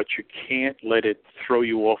 But you can't let it throw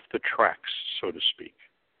you off the tracks, so to speak.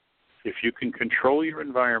 If you can control your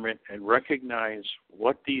environment and recognize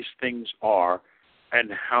what these things are and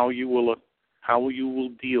how you will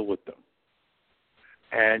deal with them,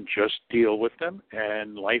 and just deal with them,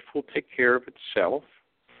 and life will take care of itself.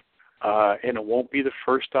 and it won't be the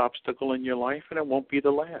first obstacle in your life, and it won't be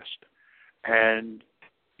the last. And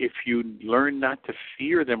if you learn not to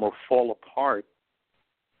fear them or fall apart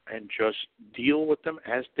and just deal with them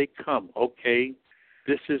as they come, okay,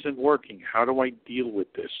 this isn't working. How do I deal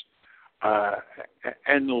with this?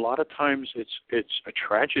 And a lot of times it's a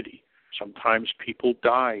tragedy. Sometimes people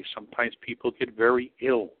die. Sometimes people get very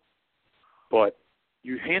ill. But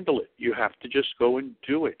you handle it. You have to just go and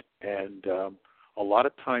do it. And a lot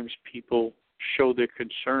of times people show their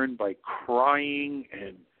concern by crying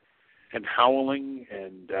and howling,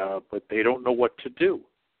 but they don't know what to do.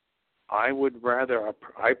 I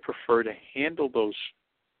prefer to handle those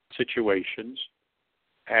situations.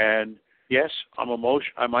 And yes,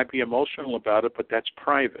 I might be emotional about it, but that's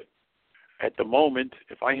private. At the moment,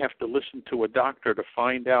 if I have to listen to a doctor to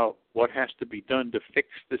find out what has to be done to fix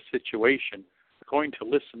this situation, I'm going to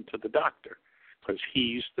listen to the doctor because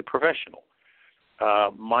he's the professional.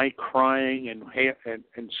 My crying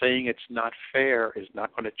and saying it's not fair is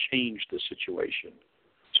not going to change the situation.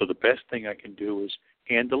 So the best thing I can do is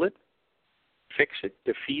handle it, fix it,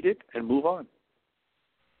 defeat it, and move on.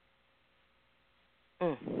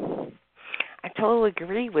 I totally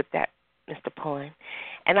agree with that, Mr. Pullen.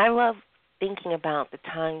 And I love thinking about the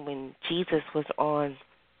time when Jesus was on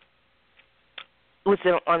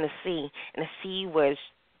the sea, and the sea was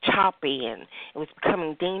choppy and it was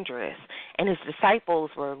becoming dangerous, and his disciples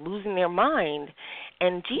were losing their mind,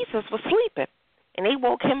 and Jesus was sleeping, and they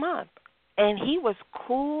woke him up, and he was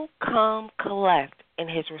cool, calm, collect in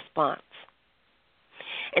his response.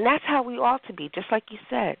 And that's how we ought to be, just like you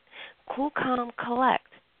said, cool, calm, collect.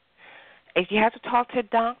 If you have to talk to a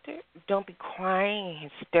doctor, don't be crying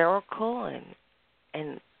and hysterical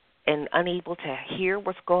and unable to hear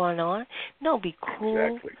what's going on. No, be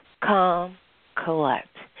cool, Exactly. calm, collect.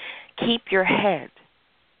 Keep your head.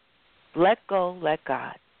 Let go, let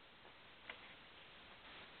God.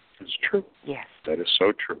 It's true. Yes. That is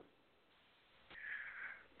so true.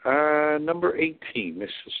 Number 18. This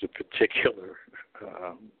is a particular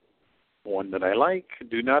one that I like.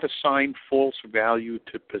 Do not assign false value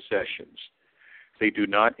to possessions. They do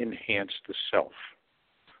not enhance the self.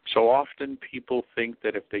 So often people think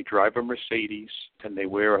that if they drive a Mercedes and they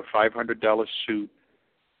wear a $500 suit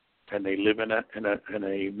and they live in a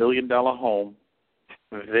 $1 million home,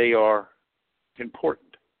 they are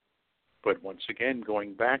important. But once again,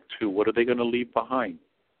 going back to what are they going to leave behind?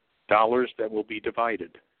 Dollars that will be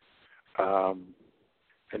divided. And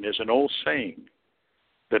there's an old saying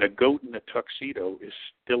that a goat in a tuxedo is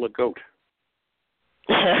still a goat.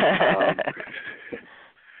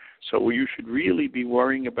 So you should really be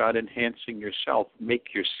worrying about enhancing yourself.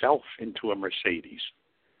 Make yourself into a Mercedes.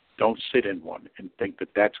 Don't sit in one and think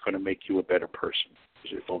that that's going to make you a better person,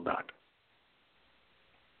 because it will not.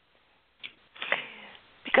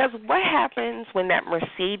 Because what happens when that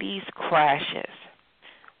Mercedes crashes?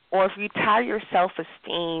 Or if you tie your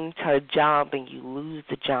self-esteem to a job and you lose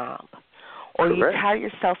the job? Or Correct. you tie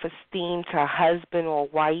your self-esteem to a husband or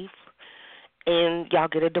wife and y'all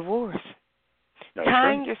get a divorce? That's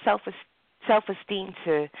Tying right. your self-esteem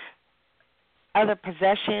to other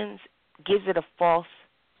possessions gives it a false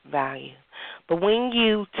value. But when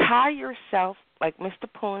you tie yourself, like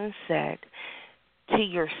Mr. Pullen said, to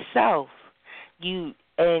yourself, you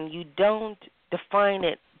don't define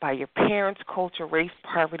it by your parents' culture, race,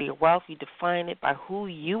 poverty, or wealth. You define it by who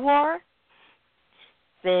you are,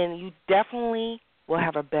 then you definitely will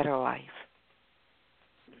have a better life.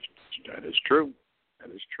 That is true.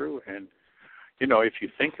 That is true. And, you know, if you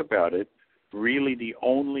think about it, really the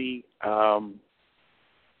only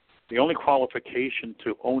qualification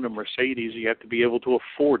to own a Mercedes, you have to be able to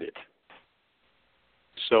afford it.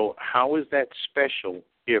 So how is that special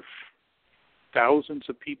if thousands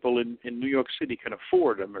of people in New York City can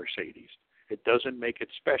afford a Mercedes? It doesn't make it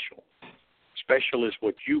special. Special is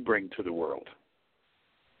what you bring to the world.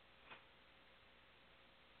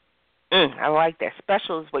 I like that.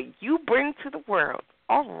 Special is what you bring to the world.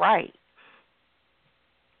 All right.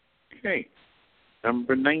 Okay.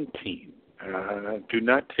 Number 19. Do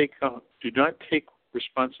not take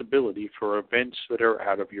responsibility for events that are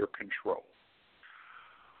out of your control.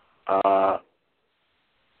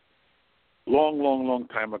 Long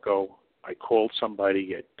time ago, I called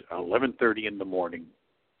somebody at 11:30 in the morning,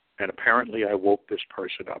 and apparently I woke this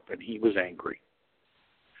person up, and he was angry.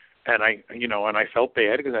 And I felt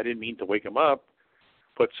bad because I didn't mean to wake him up,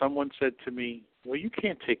 but someone said to me, "Well, you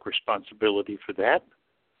can't take responsibility for that.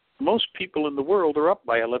 Most people in the world are up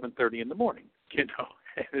by 11:30 in the morning." And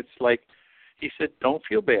it's like, he said, "Don't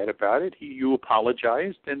feel bad about it. You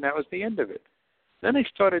apologized, and that was the end of it." Then I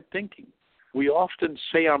started thinking, we often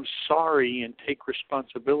say I'm sorry and take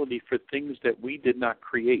responsibility for things that we did not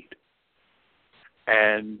create.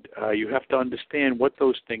 And you have to understand what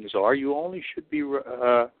those things are. You only should be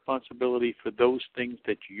responsibility for those things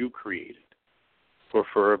that you created.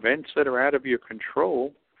 For events that are out of your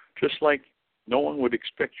control, just like no one would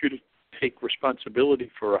expect you to take responsibility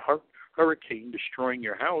for a hurricane destroying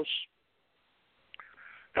your house.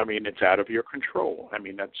 I mean, it's out of your control. I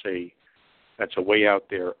mean, that's a way out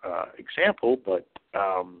there example, but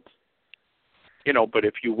but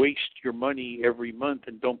if you waste your money every month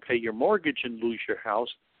and don't pay your mortgage and lose your house,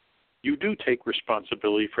 you do take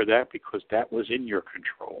responsibility for that because that was in your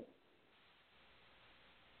control.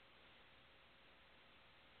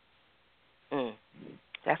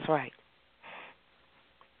 That's right.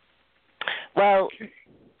 Well,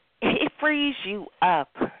 it frees you up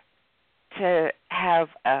to have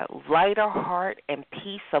a lighter heart and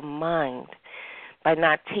peace of mind by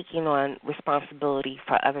not taking on responsibility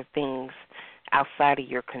for other things outside of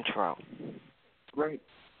your control. Right.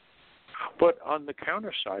 But on the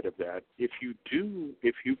counter side of that, if you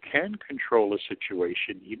can control a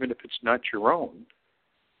situation, even if it's not your own,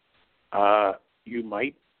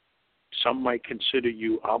 some might consider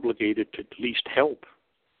you obligated to at least help.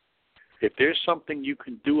 If there's something you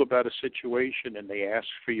can do about a situation and they ask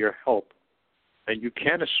for your help, then you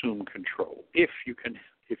can assume control if you can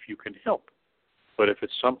help. But if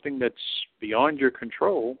it's something that's beyond your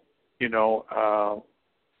control,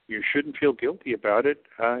 you shouldn't feel guilty about it.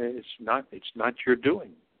 It's not your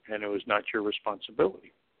doing, and it was not your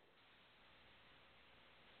responsibility.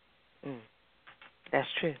 That's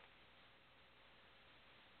true.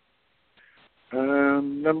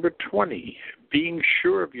 Number 20, being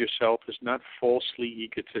sure of yourself is not falsely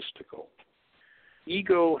egotistical.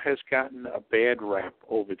 Ego has gotten a bad rap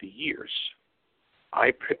over the years.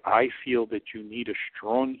 I feel that you need a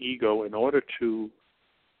strong ego in order to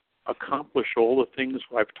accomplish all the things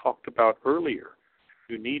I've talked about earlier.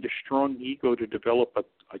 You need a strong ego to develop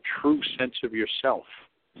a true sense of yourself.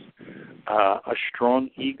 A strong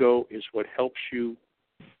ego is what helps you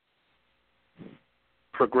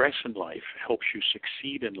progress in life, helps you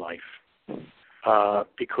succeed in life,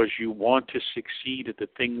 because you want to succeed at the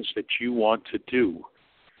things that you want to do.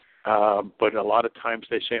 But a lot of times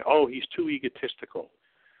they say, oh, he's too egotistical.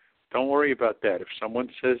 Don't worry about that. If someone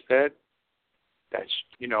says that, that's,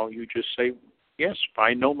 you just say, yes,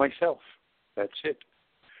 I know myself. That's it.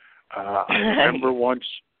 I remember once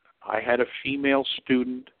I had a female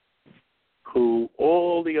student who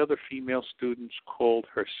all the other female students called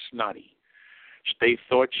her snotty. They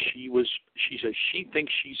thought she said she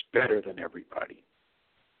thinks she's better than everybody.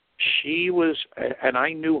 She was, and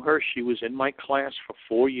I knew her, she was in my class for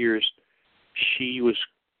 4 years. She was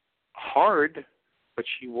hard, but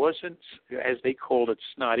she wasn't, as they called it,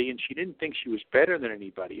 snotty, and she didn't think she was better than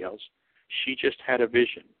anybody else. She just had a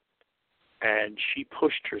vision, and she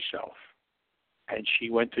pushed herself. And she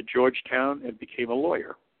went to Georgetown and became a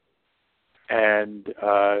lawyer. And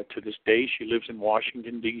to this day, she lives in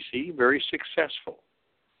Washington, D.C., very successful.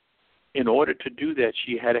 In order to do that,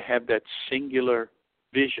 she had to have that singular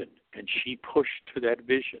vision, and she pushed to that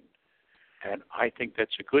vision. And I think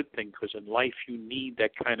that's a good thing, because in life you need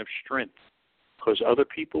that kind of strength, because other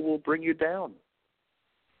people will bring you down.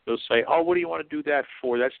 They'll say, oh, what do you want to do that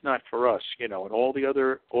for? That's not for us, and all the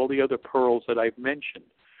other pearls that I've mentioned.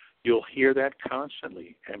 You'll hear that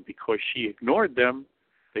constantly. And because she ignored them,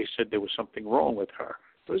 they said there was something wrong with her.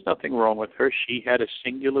 There was nothing wrong with her. She had a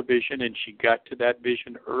singular vision, and she got to that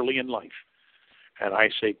vision early in life. And I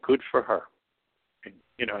say, good for her. And,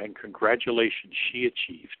 and congratulations, she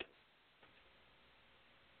achieved.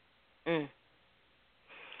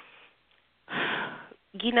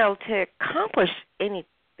 To accomplish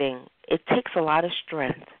anything, it takes a lot of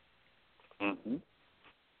strength. Mm-hmm.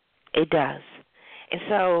 It does. And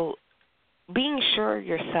so being sure of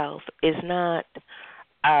yourself is not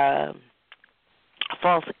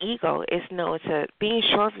false ego. It's being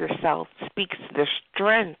sure of yourself speaks to the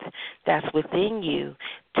strength that's within you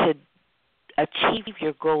to achieve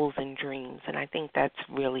your goals and dreams. And I think that's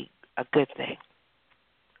really a good thing.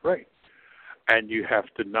 Right. And you have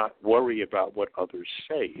to not worry about what others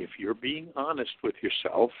say. If you're being honest with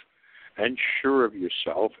yourself and sure of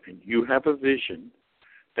yourself and you have a vision,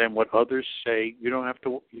 then what others say, you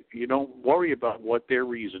don't worry about what their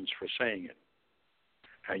reasons for saying it.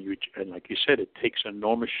 And like you said, it takes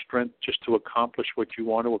enormous strength just to accomplish what you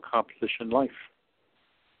want to accomplish in life.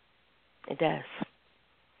 It does.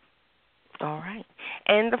 All right.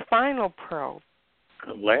 And the final pearl.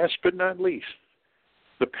 Last but not least,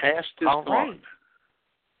 the past is gone. Right.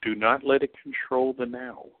 Do not let it control the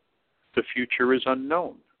now. The future is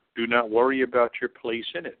unknown. Do not worry about your place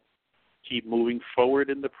in it. Keep moving forward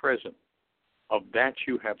in the present. Of that,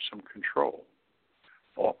 you have some control.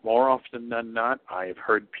 More often than not, I have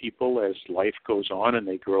heard people, as life goes on and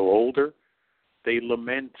they grow older, they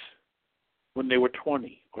lament when they were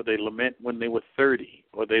 20, or they lament when they were 30,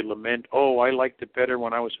 or they lament, oh, I liked it better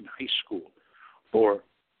when I was in high school. Or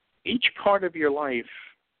each part of your life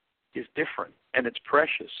is different, and it's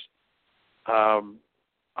precious.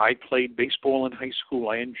 I played baseball in high school.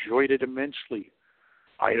 I enjoyed it immensely.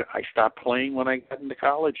 I stopped playing when I got into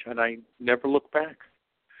college, and I never looked back.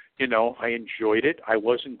 You know, I enjoyed it. I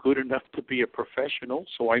wasn't good enough to be a professional,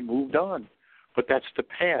 so I moved on. But that's the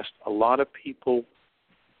past. A lot of people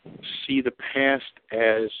see the past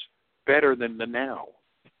as better than the now,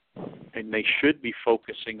 and they should be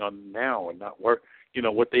focusing on the now and not work. You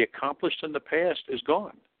know, what they accomplished in the past is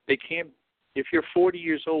gone. They can't. If you're 40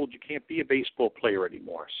 years old, you can't be a baseball player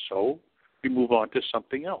anymore. So we move on to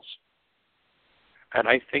something else. And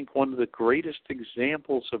I think one of the greatest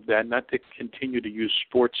examples of that, not to continue to use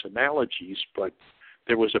sports analogies, but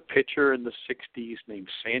there was a pitcher in the 60s named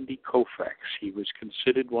Sandy Koufax. He was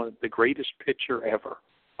considered one of the greatest pitcher ever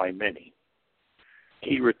by many.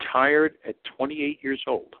 He retired at 28 years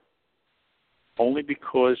old, only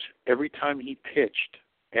because every time he pitched,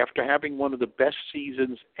 after having one of the best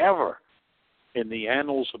seasons ever in the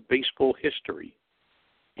annals of baseball history,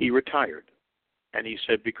 he retired. And he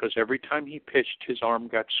said because every time he pitched, his arm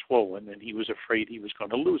got swollen, and he was afraid he was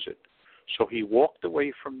going to lose it. So he walked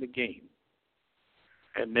away from the game.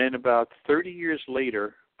 And then about 30 years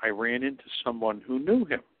later, I ran into someone who knew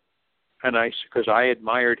him. And because I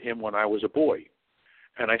admired him when I was a boy.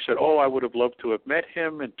 And I said, oh, I would have loved to have met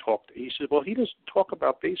him and talked. He said, well, he doesn't talk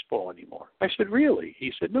about baseball anymore. I said, really?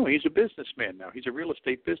 He said, no, he's a businessman now. He's a real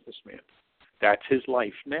estate businessman. That's his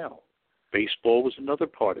life now. Baseball was another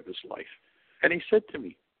part of his life. And he said to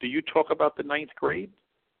me, do you talk about the ninth grade?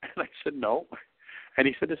 And I said, no. And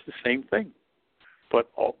he said, it's the same thing.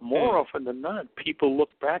 But more often than not, people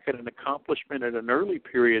look back at an accomplishment at an early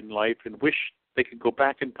period in life and wish they could go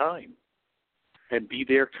back in time and be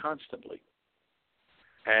there constantly.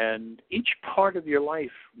 And each part of your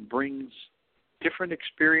life brings different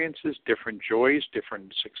experiences, different joys,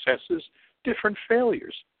 different successes, different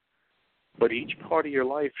failures. But each part of your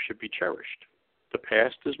life should be cherished. The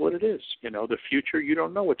past is what it is. You know, the future, you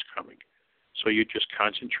don't know what's coming. So you just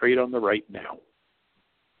concentrate on the right now.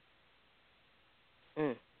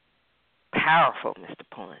 Powerful, Mr.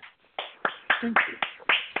 Pullen. Thank you.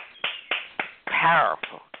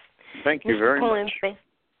 Powerful. Thank you Mr. very Pullen, much.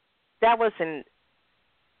 That was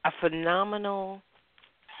a phenomenal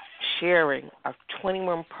sharing of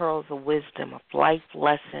 21 pearls of wisdom, of life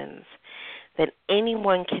lessons that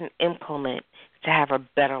anyone can implement to have a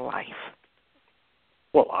better life.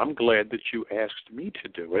 Well, I'm glad that you asked me to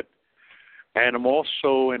do it. And I'm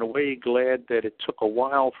also, in a way, glad that it took a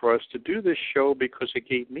while for us to do this show because it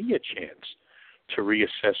gave me a chance to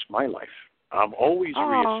reassess my life. I'm always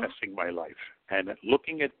reassessing my life. And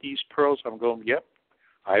looking at these pearls, I'm going, yep,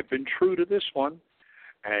 I've been true to this one.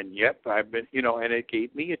 And, yep, I've been, you know, and it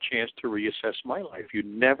gave me a chance to reassess my life. You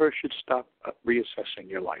never should stop reassessing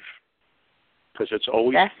your life because it's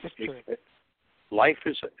always... That's the truth. Life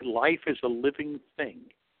is a living thing.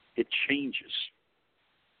 It changes,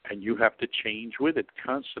 and you have to change with it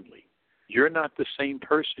constantly. You're not the same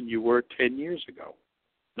person you were 10 years ago.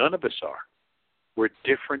 None of us are. We're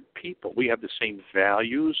different people. We have the same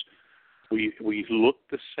values. We look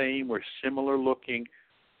the same. We're similar looking,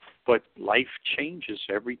 but life changes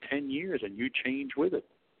every 10 years, and you change with it.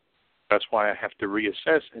 That's why I have to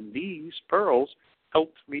reassess, and these pearls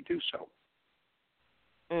helped me do so.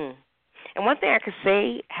 And one thing I could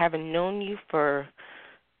say, having known you for,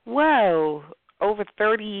 over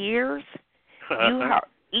 30 years,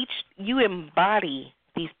 you embody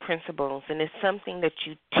these principles, and it's something that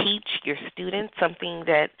you teach your students, something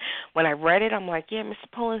that when I read it, I'm like, yeah, Mr.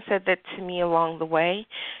 Pullen said that to me along the way.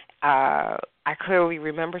 I clearly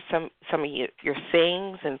remember some of your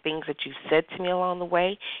sayings and things that you said to me along the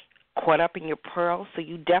way, caught up in your pearls, so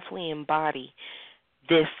you definitely embody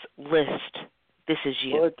this list. This is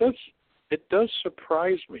you. Well, it does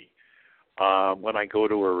surprise me when I go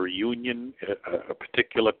to a reunion, a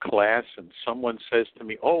particular class, and someone says to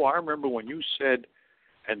me, oh, I remember when you said,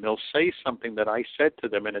 and they'll say something that I said to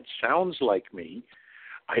them, and it sounds like me.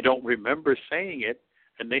 I don't remember saying it.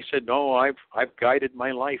 And they said, no, I've guided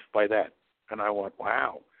my life by that. And I went,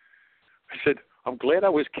 wow. I said, I'm glad I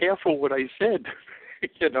was careful what I said,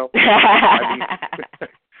 you know. I mean,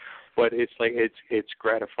 but it's like it's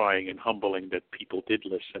gratifying and humbling that people did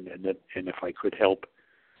listen, and if I could help,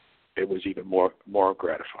 it was even more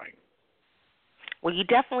gratifying. Well, you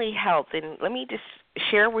definitely helped. And let me just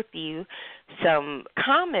share with you some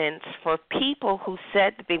comments for people who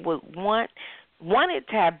said that they wanted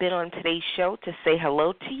to have been on today's show to say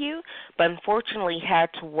hello to you, but unfortunately had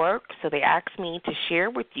to work, so they asked me to share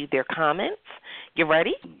with you their comments. You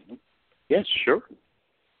ready? Yes, sure.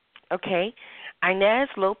 Okay. Inez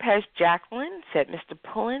Lopez Jacqueline said, Mr.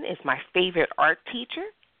 Pullen is my favorite art teacher.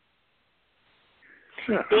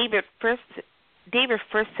 David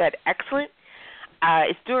Frist said, excellent.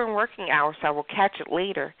 It's during working hours, so I will catch it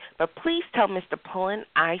later. But please tell Mr. Pullen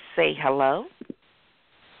I say hello.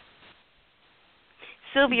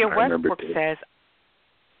 Sylvia Westbrook says,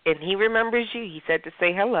 and he remembers you. He said to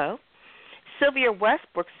say hello. Sylvia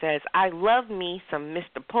Westbrook says, I love me some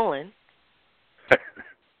Mr. Pullen.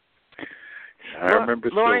 I remember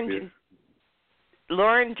Sylvia.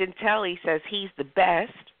 Lauren Gentili says he's the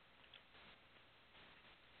best.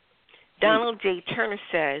 Donald J. Turner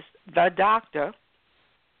says, the doctor.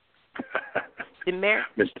 Demarius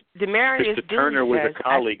Mr. Turner was a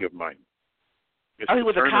colleague of mine. Mr. He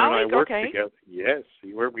was Turner a colleague? And I worked okay. Together. Yes,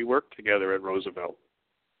 we worked together at Roosevelt.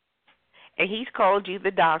 And he's called you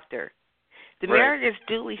the doctor. Demarius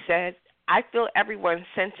Dooley says, I feel everyone's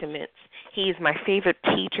sentiments. He is my favorite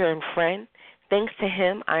teacher and friend. Thanks to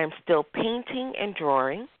him, I am still painting and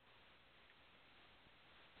drawing.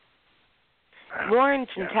 Lauren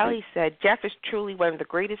Gentili said, Jeff is truly one of the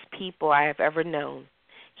greatest people I have ever known.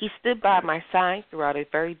 He stood by my side throughout a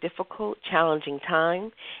very difficult, challenging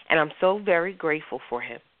time, and I'm so very grateful for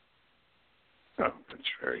him. Oh, that's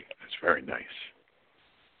very nice.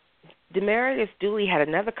 Demarius Dooley had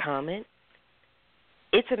another comment.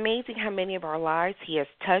 It's amazing how many of our lives he has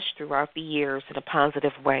touched throughout the years in a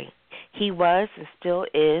positive way. He was and still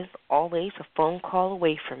is always a phone call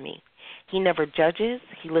away from me. He never judges,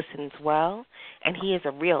 he listens well, and he is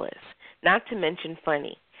a realist, not to mention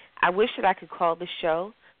funny. I wish that I could call the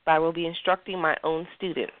show, but I will be instructing my own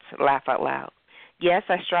students. Laugh out loud. Yes,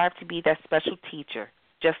 I strive to be that special teacher,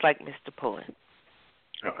 just like Mr. Pullen.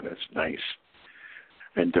 Oh, that's nice.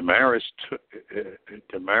 And Damaris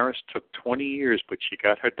took 20 years, but she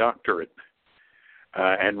got her doctorate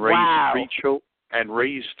and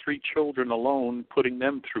raised three children alone, putting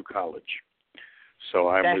them through college. So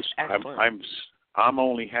I'm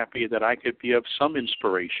only happy that I could be of some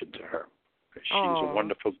inspiration to her. She's a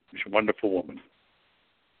wonderful woman.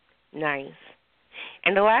 Nice.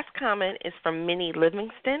 And the last comment is from Minnie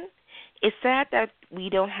Livingston. It's sad that we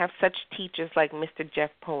don't have such teachers like Mr. Jeff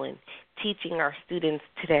Pullen teaching our students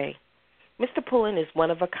today. Mr. Pullen is one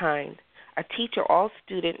of a kind, a teacher all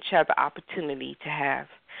students should have the opportunity to have.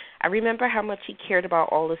 I remember how much he cared about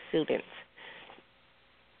all the students.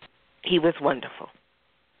 He was wonderful.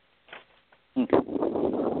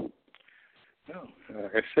 No,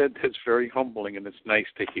 like I said, it's very humbling, and it's nice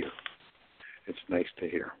to hear. It's nice to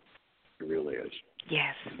hear. It really is.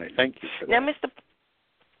 Yes. And I thank you for that. Now,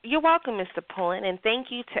 you're welcome, Mr. Pullen, and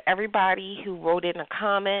thank you to everybody who wrote in a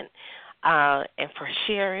comment and for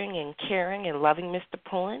sharing and caring and loving Mr.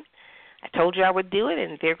 Pullen. I told you I would do it,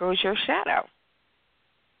 and there goes your shout-out.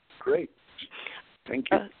 Great. Thank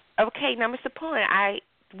you. Okay, now, Mr. Pullen, I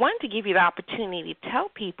wanted to give you the opportunity to tell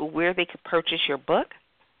people where they could purchase your book.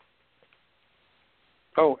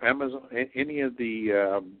 Oh, Amazon, any of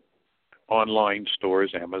the online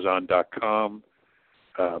stores, Amazon.com,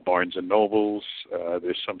 Barnes & Nobles.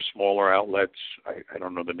 There's some smaller outlets. I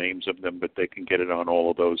don't know the names of them, but they can get it on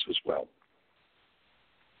all of those as well.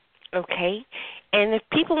 Okay. And if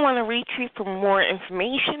people want to reach you for more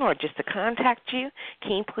information or just to contact you,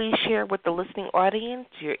 can you please share with the listening audience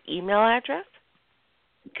your email address?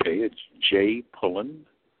 Okay, it's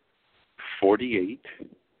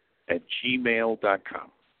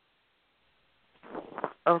jpullen48@gmail.com.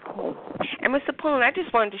 Okay. And Mr. Pullen, I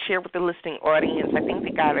just wanted to share with the listening audience, I think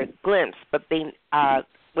they got a glimpse, but they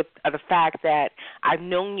with the fact that I've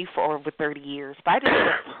known you for over 30 years. But I just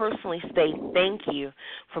want to personally say thank you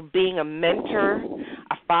for being a mentor,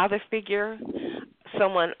 a father figure,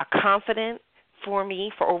 a confidant for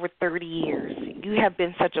me for over 30 years. You have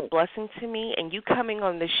been such a blessing to me, and you coming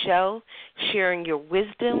on the show, sharing your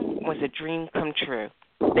wisdom was a dream come true.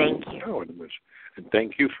 Thank you. Oh, and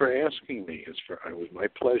thank you for asking me. It was my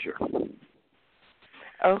pleasure.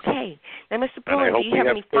 Okay. Now, Mr. Pullen, do you have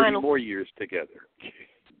any final... I hope we have 30 more years together.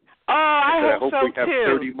 Oh, I hope so, we have too.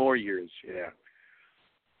 30 more years, yeah.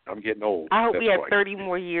 I'm getting old. I hope we have 30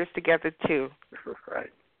 more years together, too.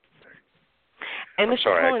 Right. And Mr.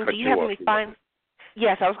 Pullen, do you have any final...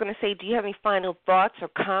 Yes, I was going to say, do you have any final thoughts or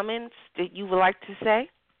comments that you would like to say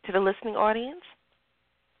to the listening audience?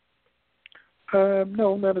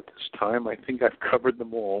 No, not at this time. I think I've covered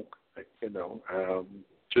them all.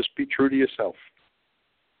 Just be true to yourself.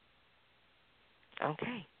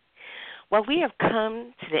 Okay. Well, we have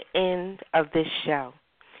come to the end of this show.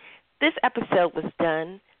 This episode was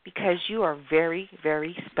done because you are very,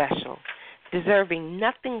 very special, deserving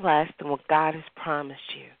nothing less than what God has promised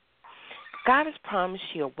you. God has promised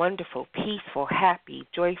you a wonderful, peaceful, happy,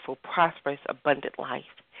 joyful, prosperous, abundant life.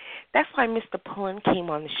 That's why Mr. Pullen came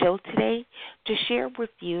on the show today to share with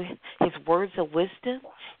you his words of wisdom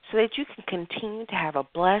so that you can continue to have a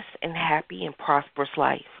blessed and happy and prosperous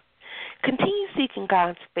life. Continue seeking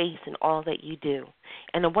God's face in all that you do,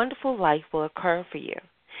 and a wonderful life will occur for you.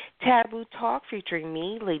 Taboo Talk, featuring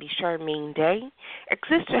me, Lady Charmaine Day,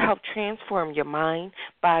 exists to help transform your mind,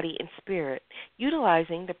 body, and spirit,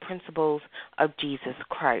 utilizing the principles of Jesus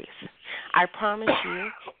Christ. I promise you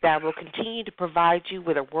that I will continue to provide you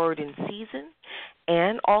with a word in season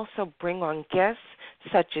and also bring on guests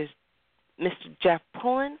such as Mr. Jeff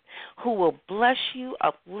Pullen, who will bless you,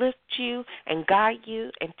 uplift you, and guide you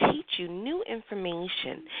and teach you new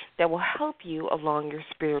information that will help you along your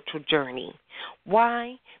spiritual journey.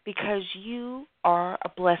 Why? Because you are a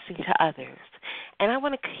blessing to others. And I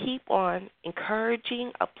want to keep on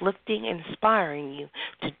encouraging, uplifting, and inspiring you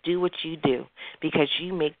to do what you do because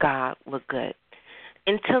you make God look good.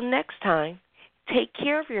 Until next time, take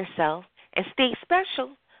care of yourself and stay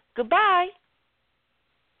special. Goodbye.